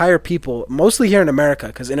the entire people, mostly here in America,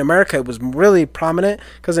 because in America it was really prominent,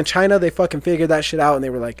 because in China they fucking figured that shit out and they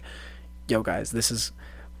were like, yo guys,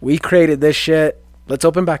 we created this shit, let's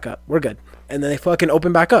open back up, we're good. And then they fucking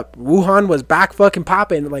opened back up. Wuhan was back fucking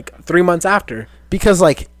popping like 3 months after. Because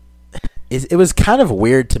like it was kind of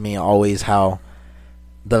weird to me always how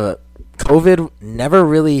the COVID never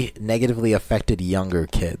really negatively affected younger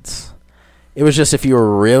kids. It was just if you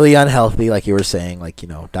were really unhealthy, like you were saying, like,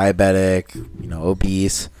 diabetic,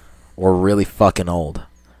 obese, or really fucking old.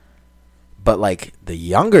 But, like, the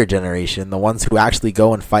younger generation, the ones who actually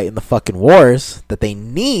go and fight in the fucking wars that they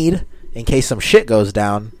need in case some shit goes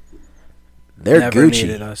down, they're never Gucci.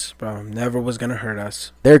 Needed us, bro. Never was going to hurt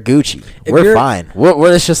us. They're Gucci. We're fine.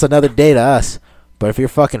 It's just another day to us. But if you're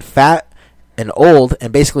fucking fat and old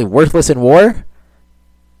and basically worthless in war,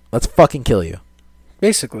 let's fucking kill you.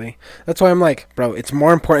 Basically. That's why I'm like, bro, it's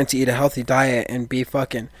more important to eat a healthy diet and be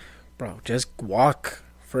fucking, bro, just walk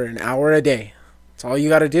for an hour a day. That's all you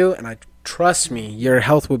got to do. And trust me, your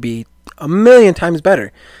health will be 1,000,000 times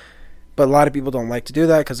better. But a lot of people don't like to do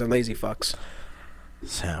that because they're lazy fucks.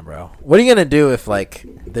 Sam, bro. What are you going to do if, like,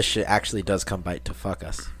 this shit actually does come back to fuck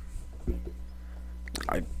us?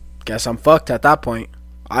 I guess I'm fucked at that point.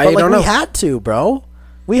 I don't know. We had to, bro.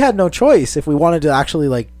 We had no choice if we wanted to actually,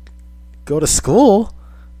 like, go to school.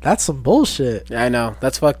 That's some bullshit. Yeah, I know.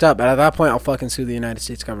 That's fucked up. But at that point, I'll fucking sue the United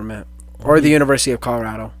States government. Or the University of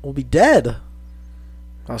Colorado. We'll be dead.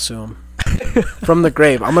 I'll sue them. From the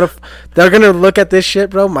grave. They're gonna look at this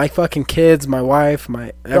shit, bro. My fucking kids, my wife,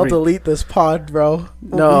 They'll delete this pod, bro.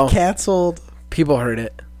 We'll be canceled. People heard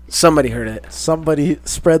it. Somebody heard it. Somebody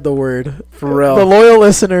spread the word. For real. The loyal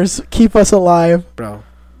listeners, keep us alive. Bro,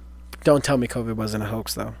 don't tell me COVID wasn't a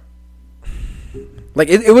hoax, though. Like,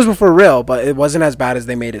 it was for real, but it wasn't as bad as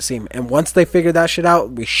they made it seem. And once they figured that shit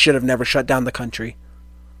out, we should have never shut down the country.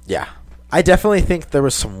 Yeah. I definitely think there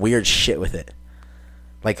was some weird shit with it.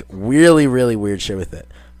 Like, really, really weird shit with it.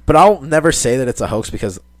 But I'll never say that it's a hoax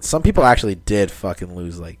because some people actually did fucking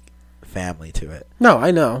lose, like, family to it. No,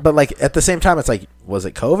 I know. But, like, at the same time, it's like, was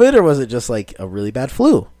it COVID or was it just, like, a really bad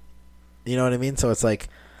flu? You know what I mean? So it's like,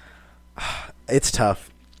 it's tough.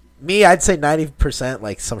 Me, I'd say 90%,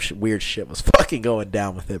 like, some weird shit was fucking going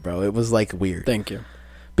down with it, bro. It was, like, weird. Thank you.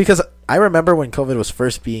 Because I remember when COVID was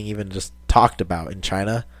first being even just talked about in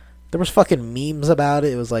China, there was fucking memes about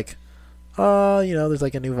it. It was like, oh, you know, there's,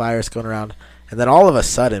 like, a new virus going around. And then all of a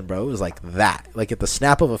sudden, bro, it was like that. Like, at the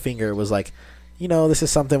snap of a finger, it was like, you know, this is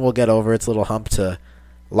something we'll get over. It's a little hump to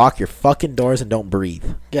lock your fucking doors and don't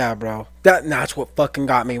breathe. Yeah, bro. That's what fucking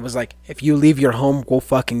got me. It was like, if you leave your home, we'll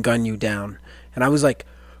fucking gun you down. And I was like,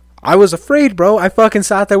 I was afraid, bro. I fucking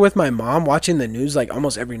sat there with my mom watching the news like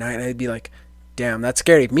almost every night. And I'd be like, damn, that's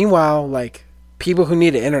scary. Meanwhile, like, people who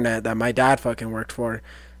need the internet that my dad fucking worked for,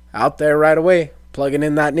 out there right away, plugging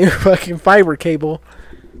in that new fucking fiber cable.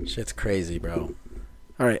 Shit's crazy, bro.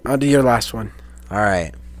 All right, on to your last one. All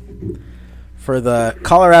right. For the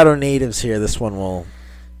Colorado natives here, this one will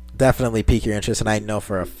definitely pique your interest, and I know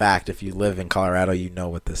for a fact if you live in Colorado, you know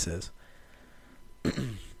what this is.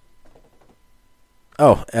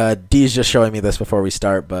 D's just showing me this before we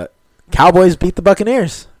start, but Cowboys beat the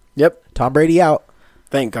Buccaneers. Yep. Tom Brady out.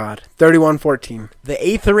 Thank God. 31-14. The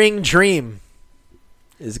eighth ring dream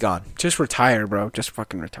is gone. Just retire, bro. Just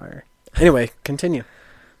fucking retire. Anyway, continue.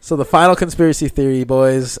 So the final conspiracy theory,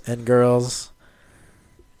 boys and girls.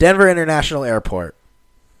 Denver International Airport.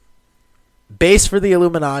 Base for the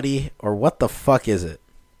Illuminati, or what the fuck is it?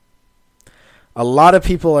 A lot of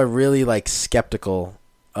people are really, like, skeptical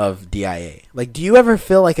of DIA. Like, do you ever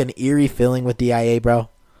feel like an eerie feeling with DIA, bro?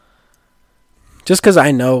 Just because I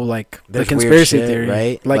know, like, there's the conspiracy shit, theory.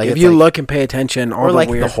 right? Like if you look and pay attention, all or the like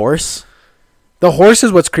weird. the horse. The horse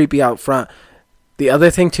is what's creepy out front. The other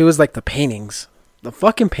thing, too, is, like, the paintings. The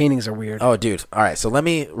fucking paintings are weird. Oh, dude. All right, so let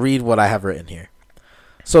me read what I have written here.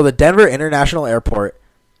 So the Denver International Airport,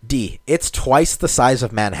 D, it's twice the size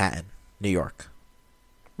of Manhattan, New York.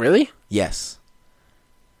 Really? Yes.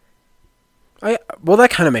 Well,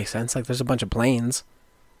 that kind of makes sense. Like, there's a bunch of planes.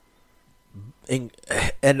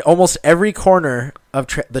 And almost every corner of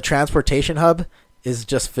the transportation hub is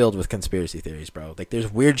just filled with conspiracy theories, bro. Like,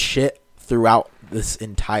 there's weird shit throughout this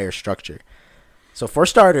entire structure. So, for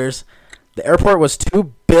starters, the airport was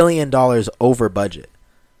 $2 billion over budget.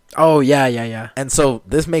 Oh, yeah. And so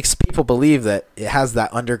this makes people believe that it has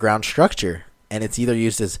that underground structure, and it's either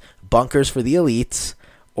used as bunkers for the elites,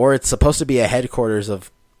 or it's supposed to be a headquarters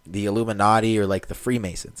of the Illuminati or, like, the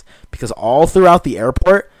Freemasons. Because all throughout the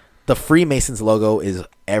airport, the Freemasons logo is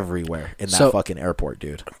everywhere in that fucking airport,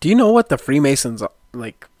 dude. Do you know what the Freemasons are?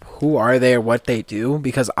 Like, who are they or what they do?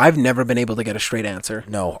 Because I've never been able to get a straight answer.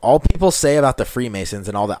 No, all people say about the Freemasons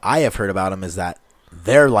and all that I have heard about them is that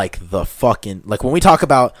they're like the fucking, like, when we talk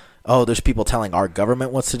about, oh, there's people telling our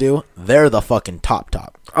government what to do, they're the fucking top.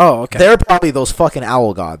 Oh, okay. They're probably those fucking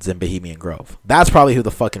owl gods in Bohemian Grove. That's probably who the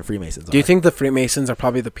fucking Freemasons are. Do you think the Freemasons are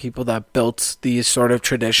probably the people that built these sort of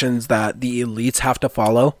traditions that the elites have to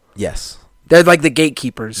follow? Yes. They're like the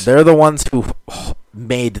gatekeepers. They're the ones who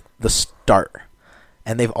made the start.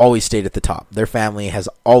 And they've always stayed at the top. Their family has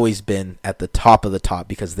always been at the top of the top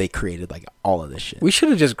because they created, like, all of this shit. We should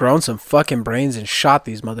have just grown some fucking brains and shot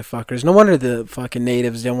these motherfuckers. No wonder the fucking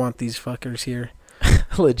natives don't want these fuckers here.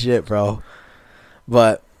 Legit, bro.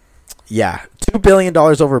 But, yeah, $2 billion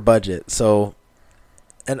over budget. So,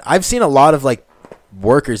 and I've seen a lot of, like,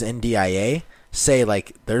 workers in DIA say,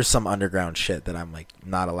 like, there's some underground shit that I'm, like,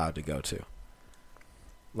 not allowed to go to.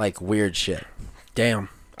 Like, weird shit. Damn.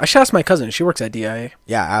 I should ask my cousin. She works at DIA.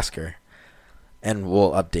 Yeah, ask her. And we'll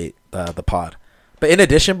update the pod. But in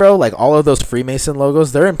addition, bro, like, all of those Freemason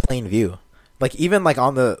logos, they're in plain view. Like, even, like,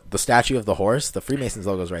 on the statue of the horse, the Freemasons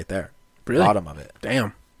logo's right there. Really? Bottom of it.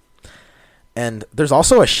 Damn. And there's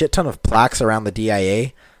also a shit ton of plaques around the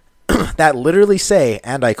DIA that literally say,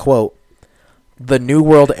 and I quote, the New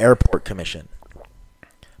World Airport Commission.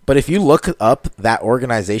 But if you look up that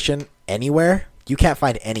organization anywhere, you can't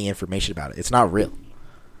find any information about it. It's not real.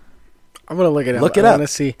 I'm going to look it up. Look it up and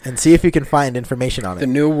see if you can find information on it. The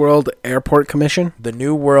New World Airport Commission? The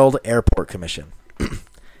New World Airport Commission.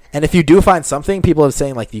 And if you do find something, people are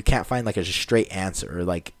saying, like, you can't find, like, a straight answer or,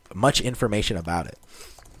 like, much information about it.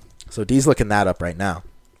 So D's looking that up right now.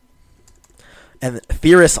 And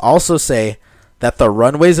theorists also say that the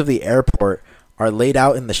runways of the airport are laid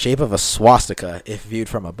out in the shape of a swastika if viewed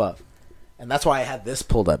from above. And that's why I had this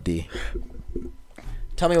pulled up, D.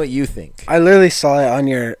 Tell me what you think. I literally saw it on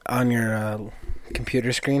your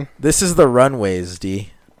computer screen. This is the runways,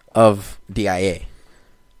 D, of DIA.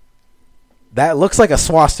 That looks like a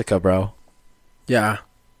swastika, bro. Yeah.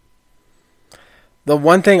 The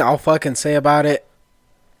one thing I'll fucking say about it,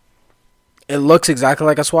 it looks exactly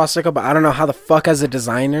like a swastika, but I don't know how the fuck as a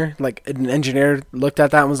designer, like an engineer, looked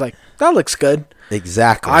at that and was like, that looks good.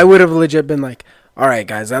 Exactly. I would have legit been like, all right,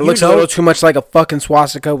 guys, that looks a little too much like a fucking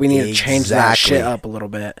swastika. We need to change that shit up a little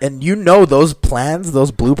bit. And you know those plans,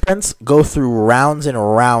 those blueprints, go through rounds and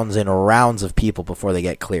rounds and rounds of people before they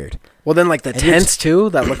get cleared. Well, then, like, the tents, too,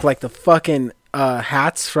 that look like the fucking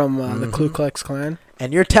hats from the Ku Klux Klan.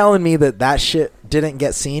 And you're telling me that shit didn't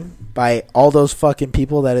get seen by all those fucking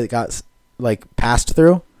people that it got, like, passed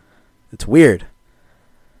through? It's weird.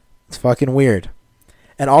 It's fucking weird.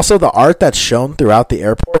 And also the art that's shown throughout the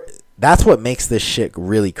airport, that's what makes this shit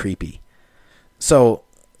really creepy. So,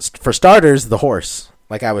 for starters, the horse,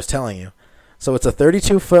 like I was telling you. So it's a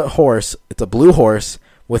 32-foot horse. It's a blue horse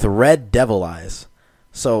with red devil eyes.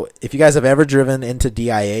 So if you guys have ever driven into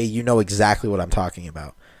DIA, you know exactly what I'm talking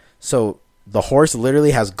about. So the horse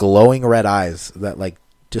literally has glowing red eyes that like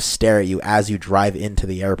just stare at you as you drive into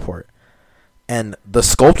the airport. And the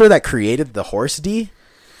sculptor that created the horse, D,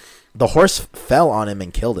 the horse fell on him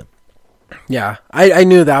and killed him. Yeah, I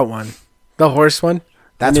knew that one. The horse one.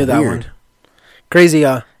 That's I knew that weird. One. Crazy,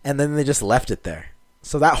 And then they just left it there.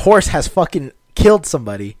 So that horse has fucking killed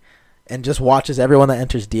somebody and just watches everyone that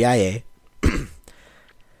enters DIA.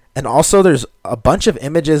 And also there's a bunch of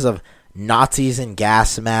images of Nazis in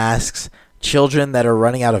gas masks, children that are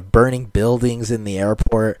running out of burning buildings in the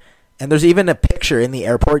airport. And there's even a picture in the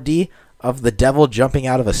airport, D, of the devil jumping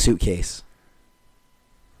out of a suitcase.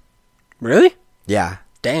 Really? Yeah.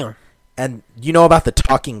 Damn. And you know about the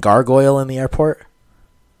talking gargoyle in the airport?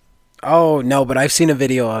 Oh, no, but I've seen a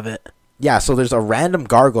video of it. Yeah, so there's a random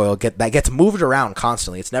gargoyle that gets moved around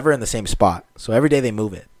constantly. It's never in the same spot. So every day they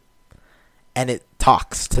move it. And it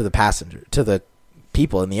talks to the passenger, to the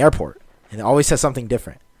people in the airport. And it always says something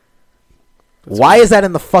different. Why is that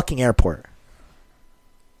in the fucking airport?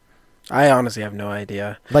 I honestly have no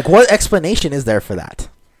idea. Like, what explanation is there for that?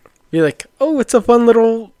 You're like, oh, it's a fun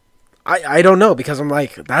little... I don't know, because I'm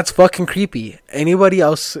like, that's fucking creepy. Anybody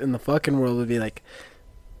else in the fucking world would be like,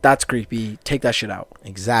 that's creepy. Take that shit out.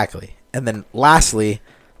 Exactly. And then lastly,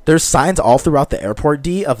 there's signs all throughout the airport,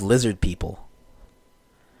 D, of lizard people.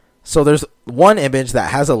 So there's one image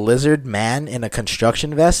that has a lizard man in a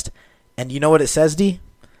construction vest. And you know what it says, D?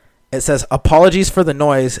 It says, apologies for the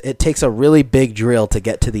noise. It takes a really big drill to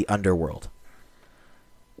get to the underworld.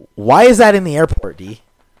 Why is that in the airport, D?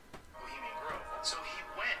 Bohemian Grove. So he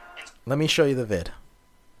went and Let me show you the vid.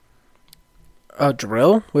 A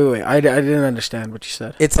drill? Wait. I didn't understand what you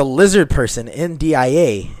said. It's a lizard person in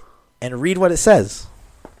DIA. And read what it says.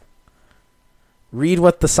 Read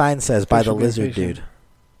what the sign says by the lizard dude.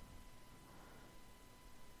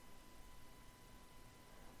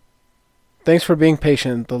 Thanks for being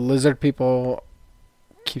patient. The lizard people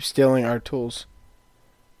keep stealing our tools.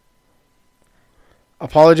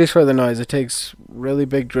 Apologies for the noise. It takes really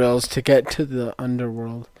big drills to get to the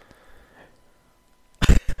underworld.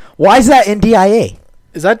 Why is that in DIA?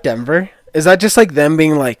 Is that Denver? Is that just like them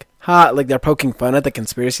being like, like they're poking fun at the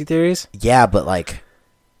conspiracy theories? Yeah, but like...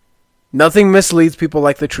 Nothing misleads people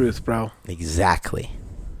like the truth, bro. Exactly.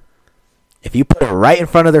 If you put it right in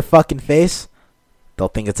front of their fucking face, they'll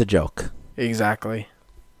think it's a joke. Exactly.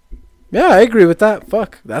 Yeah, I agree with that.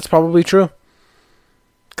 Fuck, that's probably true.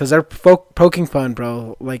 Because they're poking fun,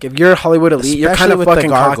 bro. Like, if you're a Hollywood elite, you're kind of fucking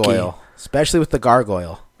cocky. Especially with the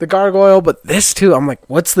gargoyle. The gargoyle, but this too, I'm like,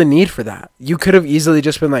 what's the need for that? You could have easily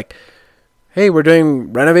just been like, hey, we're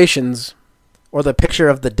doing renovations. Or the picture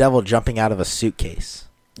of the devil jumping out of a suitcase.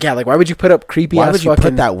 Yeah, like, why would you put up creepy ass Why would you fucking...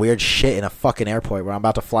 put that weird shit in a fucking airport where I'm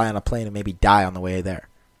about to fly on a plane and maybe die on the way there?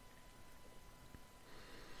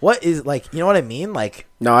 What is, like, you know what I mean? Like,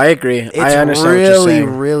 no, I agree. It's I understand really, what you're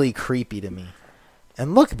saying. really creepy to me.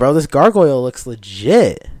 And look, bro, this gargoyle looks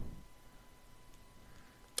legit.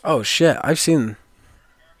 Oh, shit. I've seen...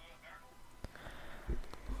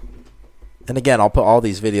 And again, I'll put all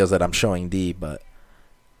these videos that I'm showing D, but...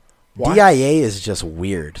 Why? DIA is just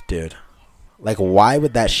weird, dude. Like, why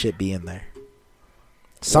would that shit be in there?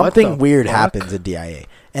 Something weird happens in DIA.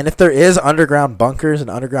 And if there is underground bunkers and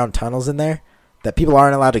underground tunnels in there that people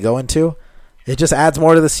aren't allowed to go into, it just adds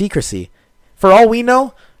more to the secrecy. For all we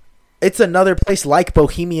know, it's another place like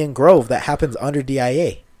Bohemian Grove that happens under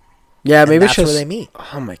DIA. Yeah, maybe that's it's just where they meet.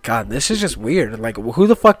 Oh my god, this is just weird. Like, who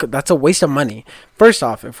the fuck? That's a waste of money. First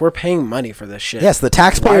off, if we're paying money for this shit, Yes, the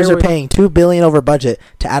taxpayers Why are paying $2 billion over budget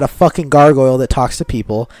to add a fucking gargoyle that talks to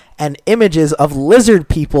people, and images of lizard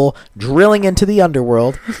people drilling into the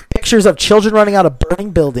underworld, pictures of children running out of burning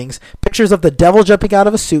buildings, pictures of the devil jumping out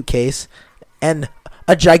of a suitcase, and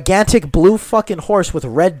a gigantic blue fucking horse with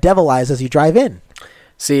red devil eyes as you drive in.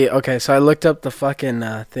 See, okay, so I looked up the fucking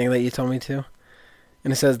thing that you told me to.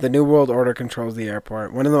 And it says, the New World Order controls the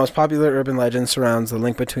airport. One of the most popular urban legends surrounds the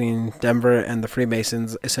link between Denver and the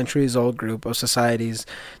Freemasons, a centuries-old group of societies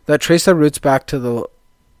that trace their roots back to the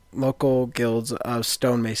local guilds of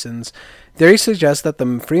stonemasons. Theory suggests that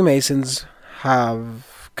the Freemasons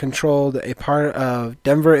have controlled a part of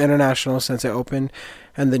Denver International since it opened,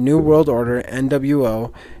 and the New World Order,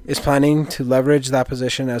 NWO, is planning to leverage that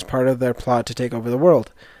position as part of their plot to take over the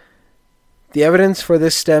world. The evidence for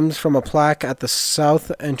this stems from a plaque at the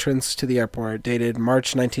south entrance to the airport, dated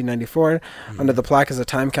March 1994. Under the plaque is a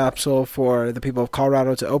time capsule for the people of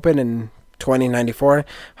Colorado to open in 2094.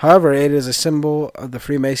 However, it is a symbol of the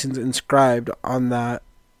Freemasons inscribed on that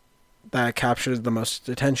captures the most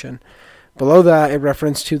attention. Below that, a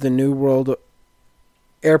reference to the New World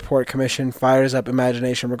Airport Commission fires up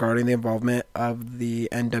imagination regarding the involvement of the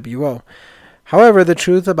NWO. However, the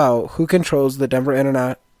truth about who controls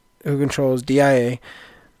DIA,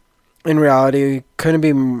 in reality, couldn't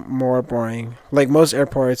be more boring. Like most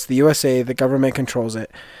airports, the USA, the government controls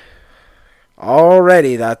it.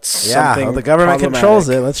 Already, that's something well, the government controls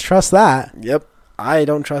it. Let's trust that. Yep. I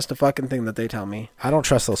don't trust a fucking thing that they tell me. I don't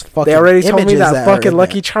trust those fucking They already told me images that fucking are in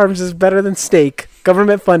Lucky there. Charms is better than steak.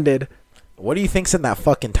 Government funded. What do you think's in that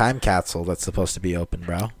fucking time capsule that's supposed to be open,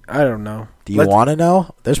 bro? I don't know. Do you want to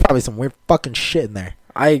know? There's probably some weird fucking shit in there.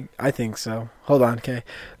 I think so. Hold on, okay.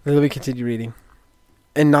 Let me continue reading.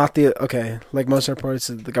 And not the... Okay, like most airports,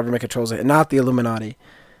 the government controls it. And not the Illuminati.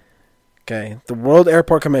 Okay, the World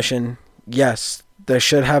Airport Commission, yes, there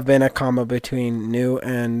should have been a comma between new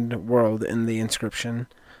and world in the inscription.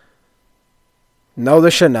 No,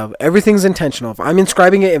 there shouldn't have. Everything's intentional. If I'm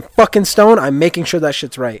inscribing it in fucking stone, I'm making sure that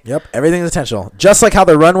shit's right. Yep, everything's intentional. Just like how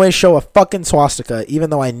the runways show a fucking swastika, even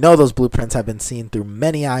though I know those blueprints have been seen through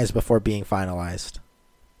many eyes before being finalized.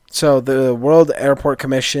 So the World Airport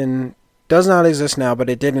Commission does not exist now, but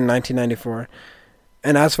it did in 1994.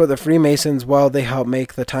 And as for the Freemasons, well, they helped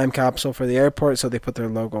make the time capsule for the airport, so they put their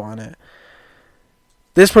logo on it.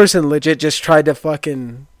 This person legit just tried to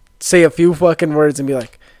fucking say a few fucking words and be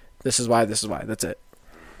like, this is why, that's it.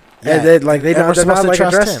 Yeah, and they're like, they're not like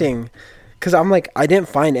trust addressing. Because I'm like, I didn't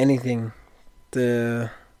find anything.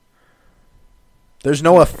 The There's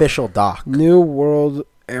no official doc. New World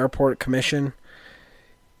Airport Commission.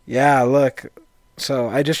 Yeah, look. So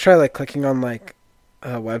I just tried like clicking on like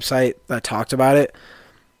a website that talked about it.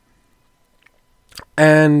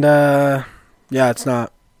 And yeah, it's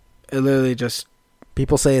not. It literally just...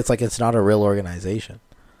 People say it's not a real organization.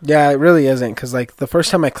 Yeah, it really isn't. Because like the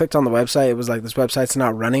first time I clicked on the website, it was like, this website's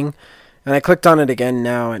not running. And I clicked on it again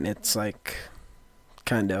now, and it's like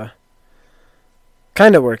kind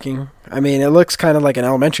of working. I mean, it looks kind of like an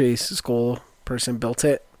elementary school person built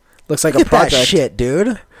it. Looks like Look a project. at that shit,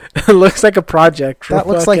 dude. It looks like a project. That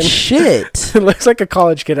looks like shit. It looks like a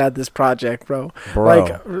college kid had this project, bro. Bro.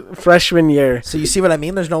 Like freshman year. So you see what I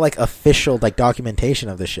mean? There's no like official like documentation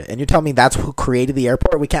of this shit. And you tell me that's who created the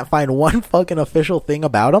airport? We can't find one fucking official thing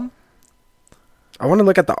about them? I want to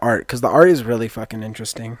look at the art, because the art is really fucking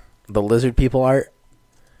interesting. The lizard people art?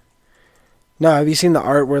 No, have you seen the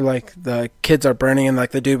art where like the kids are burning and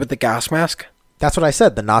like the dude with the gas mask? That's what I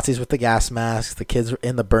said. The Nazis with the gas masks, the kids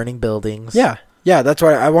in the burning buildings. Yeah, that's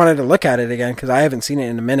why I wanted to look at it again, because I haven't seen it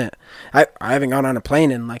in a minute. I haven't gone on a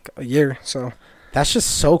plane in like a year, so... That's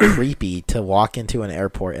just so creepy to walk into an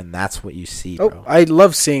airport and that's what you see, bro. Oh, I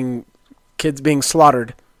love seeing kids being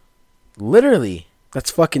slaughtered. Literally. That's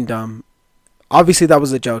fucking dumb. Obviously, that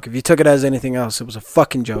was a joke. If you took it as anything else, it was a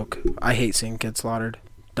fucking joke. I hate seeing kids slaughtered.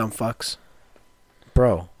 Dumb fucks.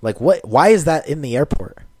 Bro, like what? Why is that in the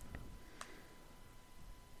airport?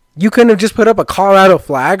 You couldn't have just put up a Colorado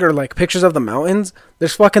flag or like pictures of the mountains.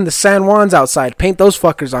 There's fucking the San Juans outside. Paint those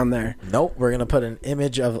fuckers on there. Nope, we're gonna put an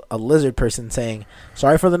image of a lizard person saying,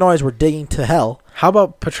 "Sorry for the noise, we're digging to hell." How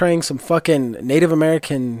about portraying some fucking Native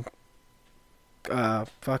American,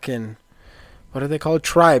 fucking, what are they called?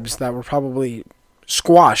 Tribes that were probably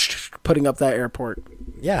squashed putting up that airport.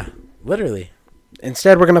 Yeah, literally.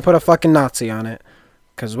 Instead, we're gonna put a fucking Nazi on it.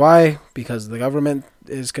 Because why? Because the government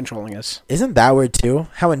is controlling us. Isn't that weird too?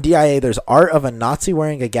 How in DIA there's art of a Nazi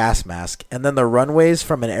wearing a gas mask, and then the runways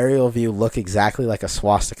from an aerial view look exactly like a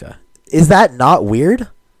swastika. Is that not weird?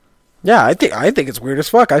 Yeah, I think it's weird as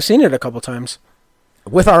fuck. I've seen it a couple times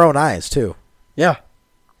with our own eyes too. Yeah,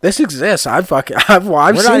 this exists. I've seen it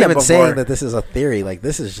before. We're not even saying that this is a theory. Like,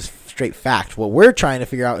 this is just straight fact. What we're trying to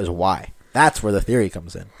figure out is why. That's where the theory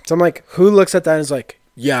comes in. So I'm like, who looks at that and is like,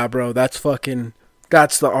 yeah, bro, that's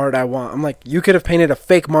the art I want. I'm like, you could have painted a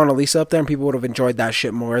fake Mona Lisa up there and people would have enjoyed that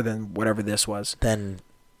shit more than whatever this was.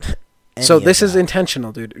 So this is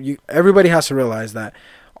intentional, dude. Everybody has to realize that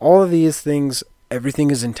all of these things, everything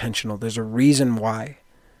is intentional. There's a reason why.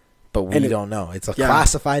 But we don't know. It's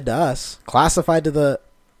classified to us, classified to the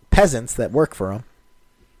peasants that work for them.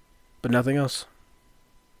 But nothing else.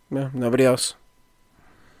 No, nobody else.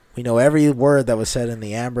 We know every word that was said in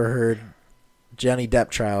the Amber Heard Johnny Depp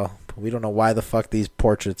trial, but we don't know why the fuck these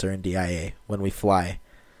portraits are in DIA when we fly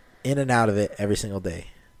in and out of it every single day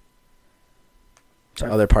to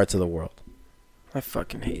other parts of the world. I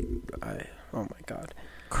fucking hate. Oh my god.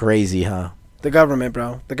 Crazy, huh? The government,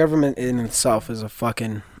 bro. The government in itself is a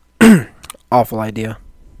fucking awful idea.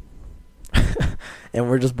 And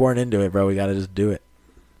we're just born into it, bro. We gotta just do it.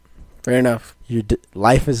 Fair enough.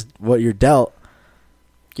 Life is what you're dealt.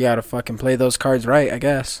 You gotta fucking play those cards right, I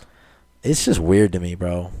guess. It's just weird to me,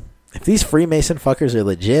 bro. If these Freemason fuckers are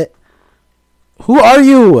legit, who are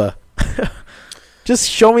you? Just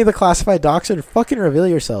show me the classified docs and fucking reveal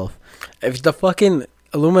yourself. If the fucking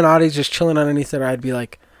Illuminati's just chilling underneath there, I'd be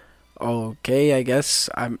like, okay, I guess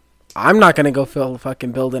I'm not gonna go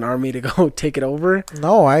fucking build an army to go take it over.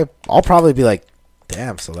 No, I'll probably be like,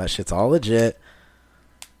 damn, so that shit's all legit.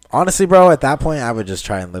 Honestly, bro, at that point, I would just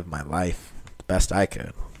try and live my life the best I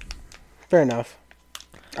could. Fair enough.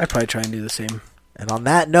 I'd probably try and do the same. And on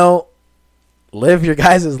that note, live your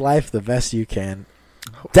guys' life the best you can.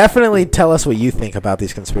 Definitely tell us what you think about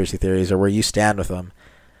these conspiracy theories or where you stand with them.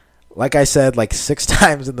 Like I said, like 6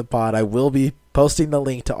 times in the pod, I will be posting the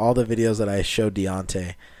link to all the videos that I showed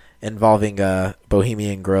Deontay involving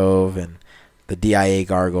Bohemian Grove and the DIA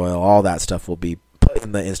gargoyle. All that stuff will be put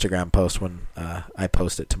in the Instagram post when I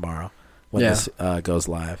post it tomorrow when this goes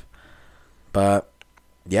live. But,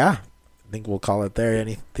 yeah, I think we'll call it there.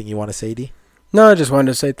 Anything you want to say, D? No, I just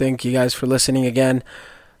wanted to say thank you guys for listening again.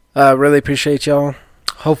 Really appreciate y'all.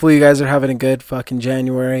 Hopefully you guys are having a good fucking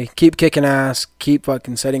January. Keep kicking ass. Keep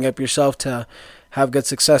fucking setting up yourself to have good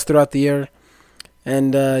success throughout the year.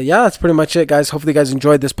 And, that's pretty much it, guys. Hopefully you guys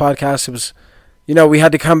enjoyed this podcast. It was, we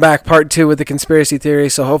had to come back part 2 with the conspiracy theory.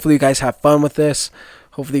 So hopefully you guys have fun with this.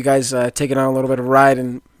 Hopefully you guys take it on a little bit of a ride.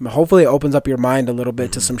 And hopefully it opens up your mind a little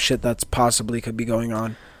bit to some shit that's possibly could be going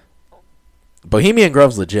on. Bohemian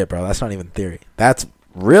Grove's legit, bro. That's not even theory. That's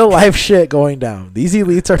real life shit going down. These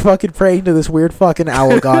elites are fucking praying to this weird fucking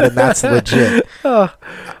owl god, and that's legit.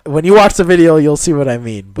 When you watch the video, you'll see what I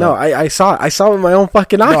mean. But no, I saw it. I saw it with my own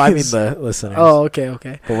fucking eyes. No, I mean the listeners. Oh,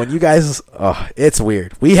 okay. But when you guys, it's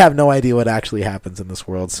weird. We have no idea what actually happens in this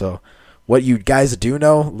world. So what you guys do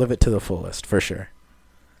know, live it to the fullest, for sure.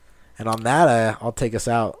 And on that, I'll take us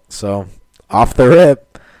out. So off the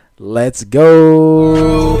rip, let's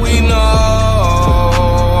go. We know.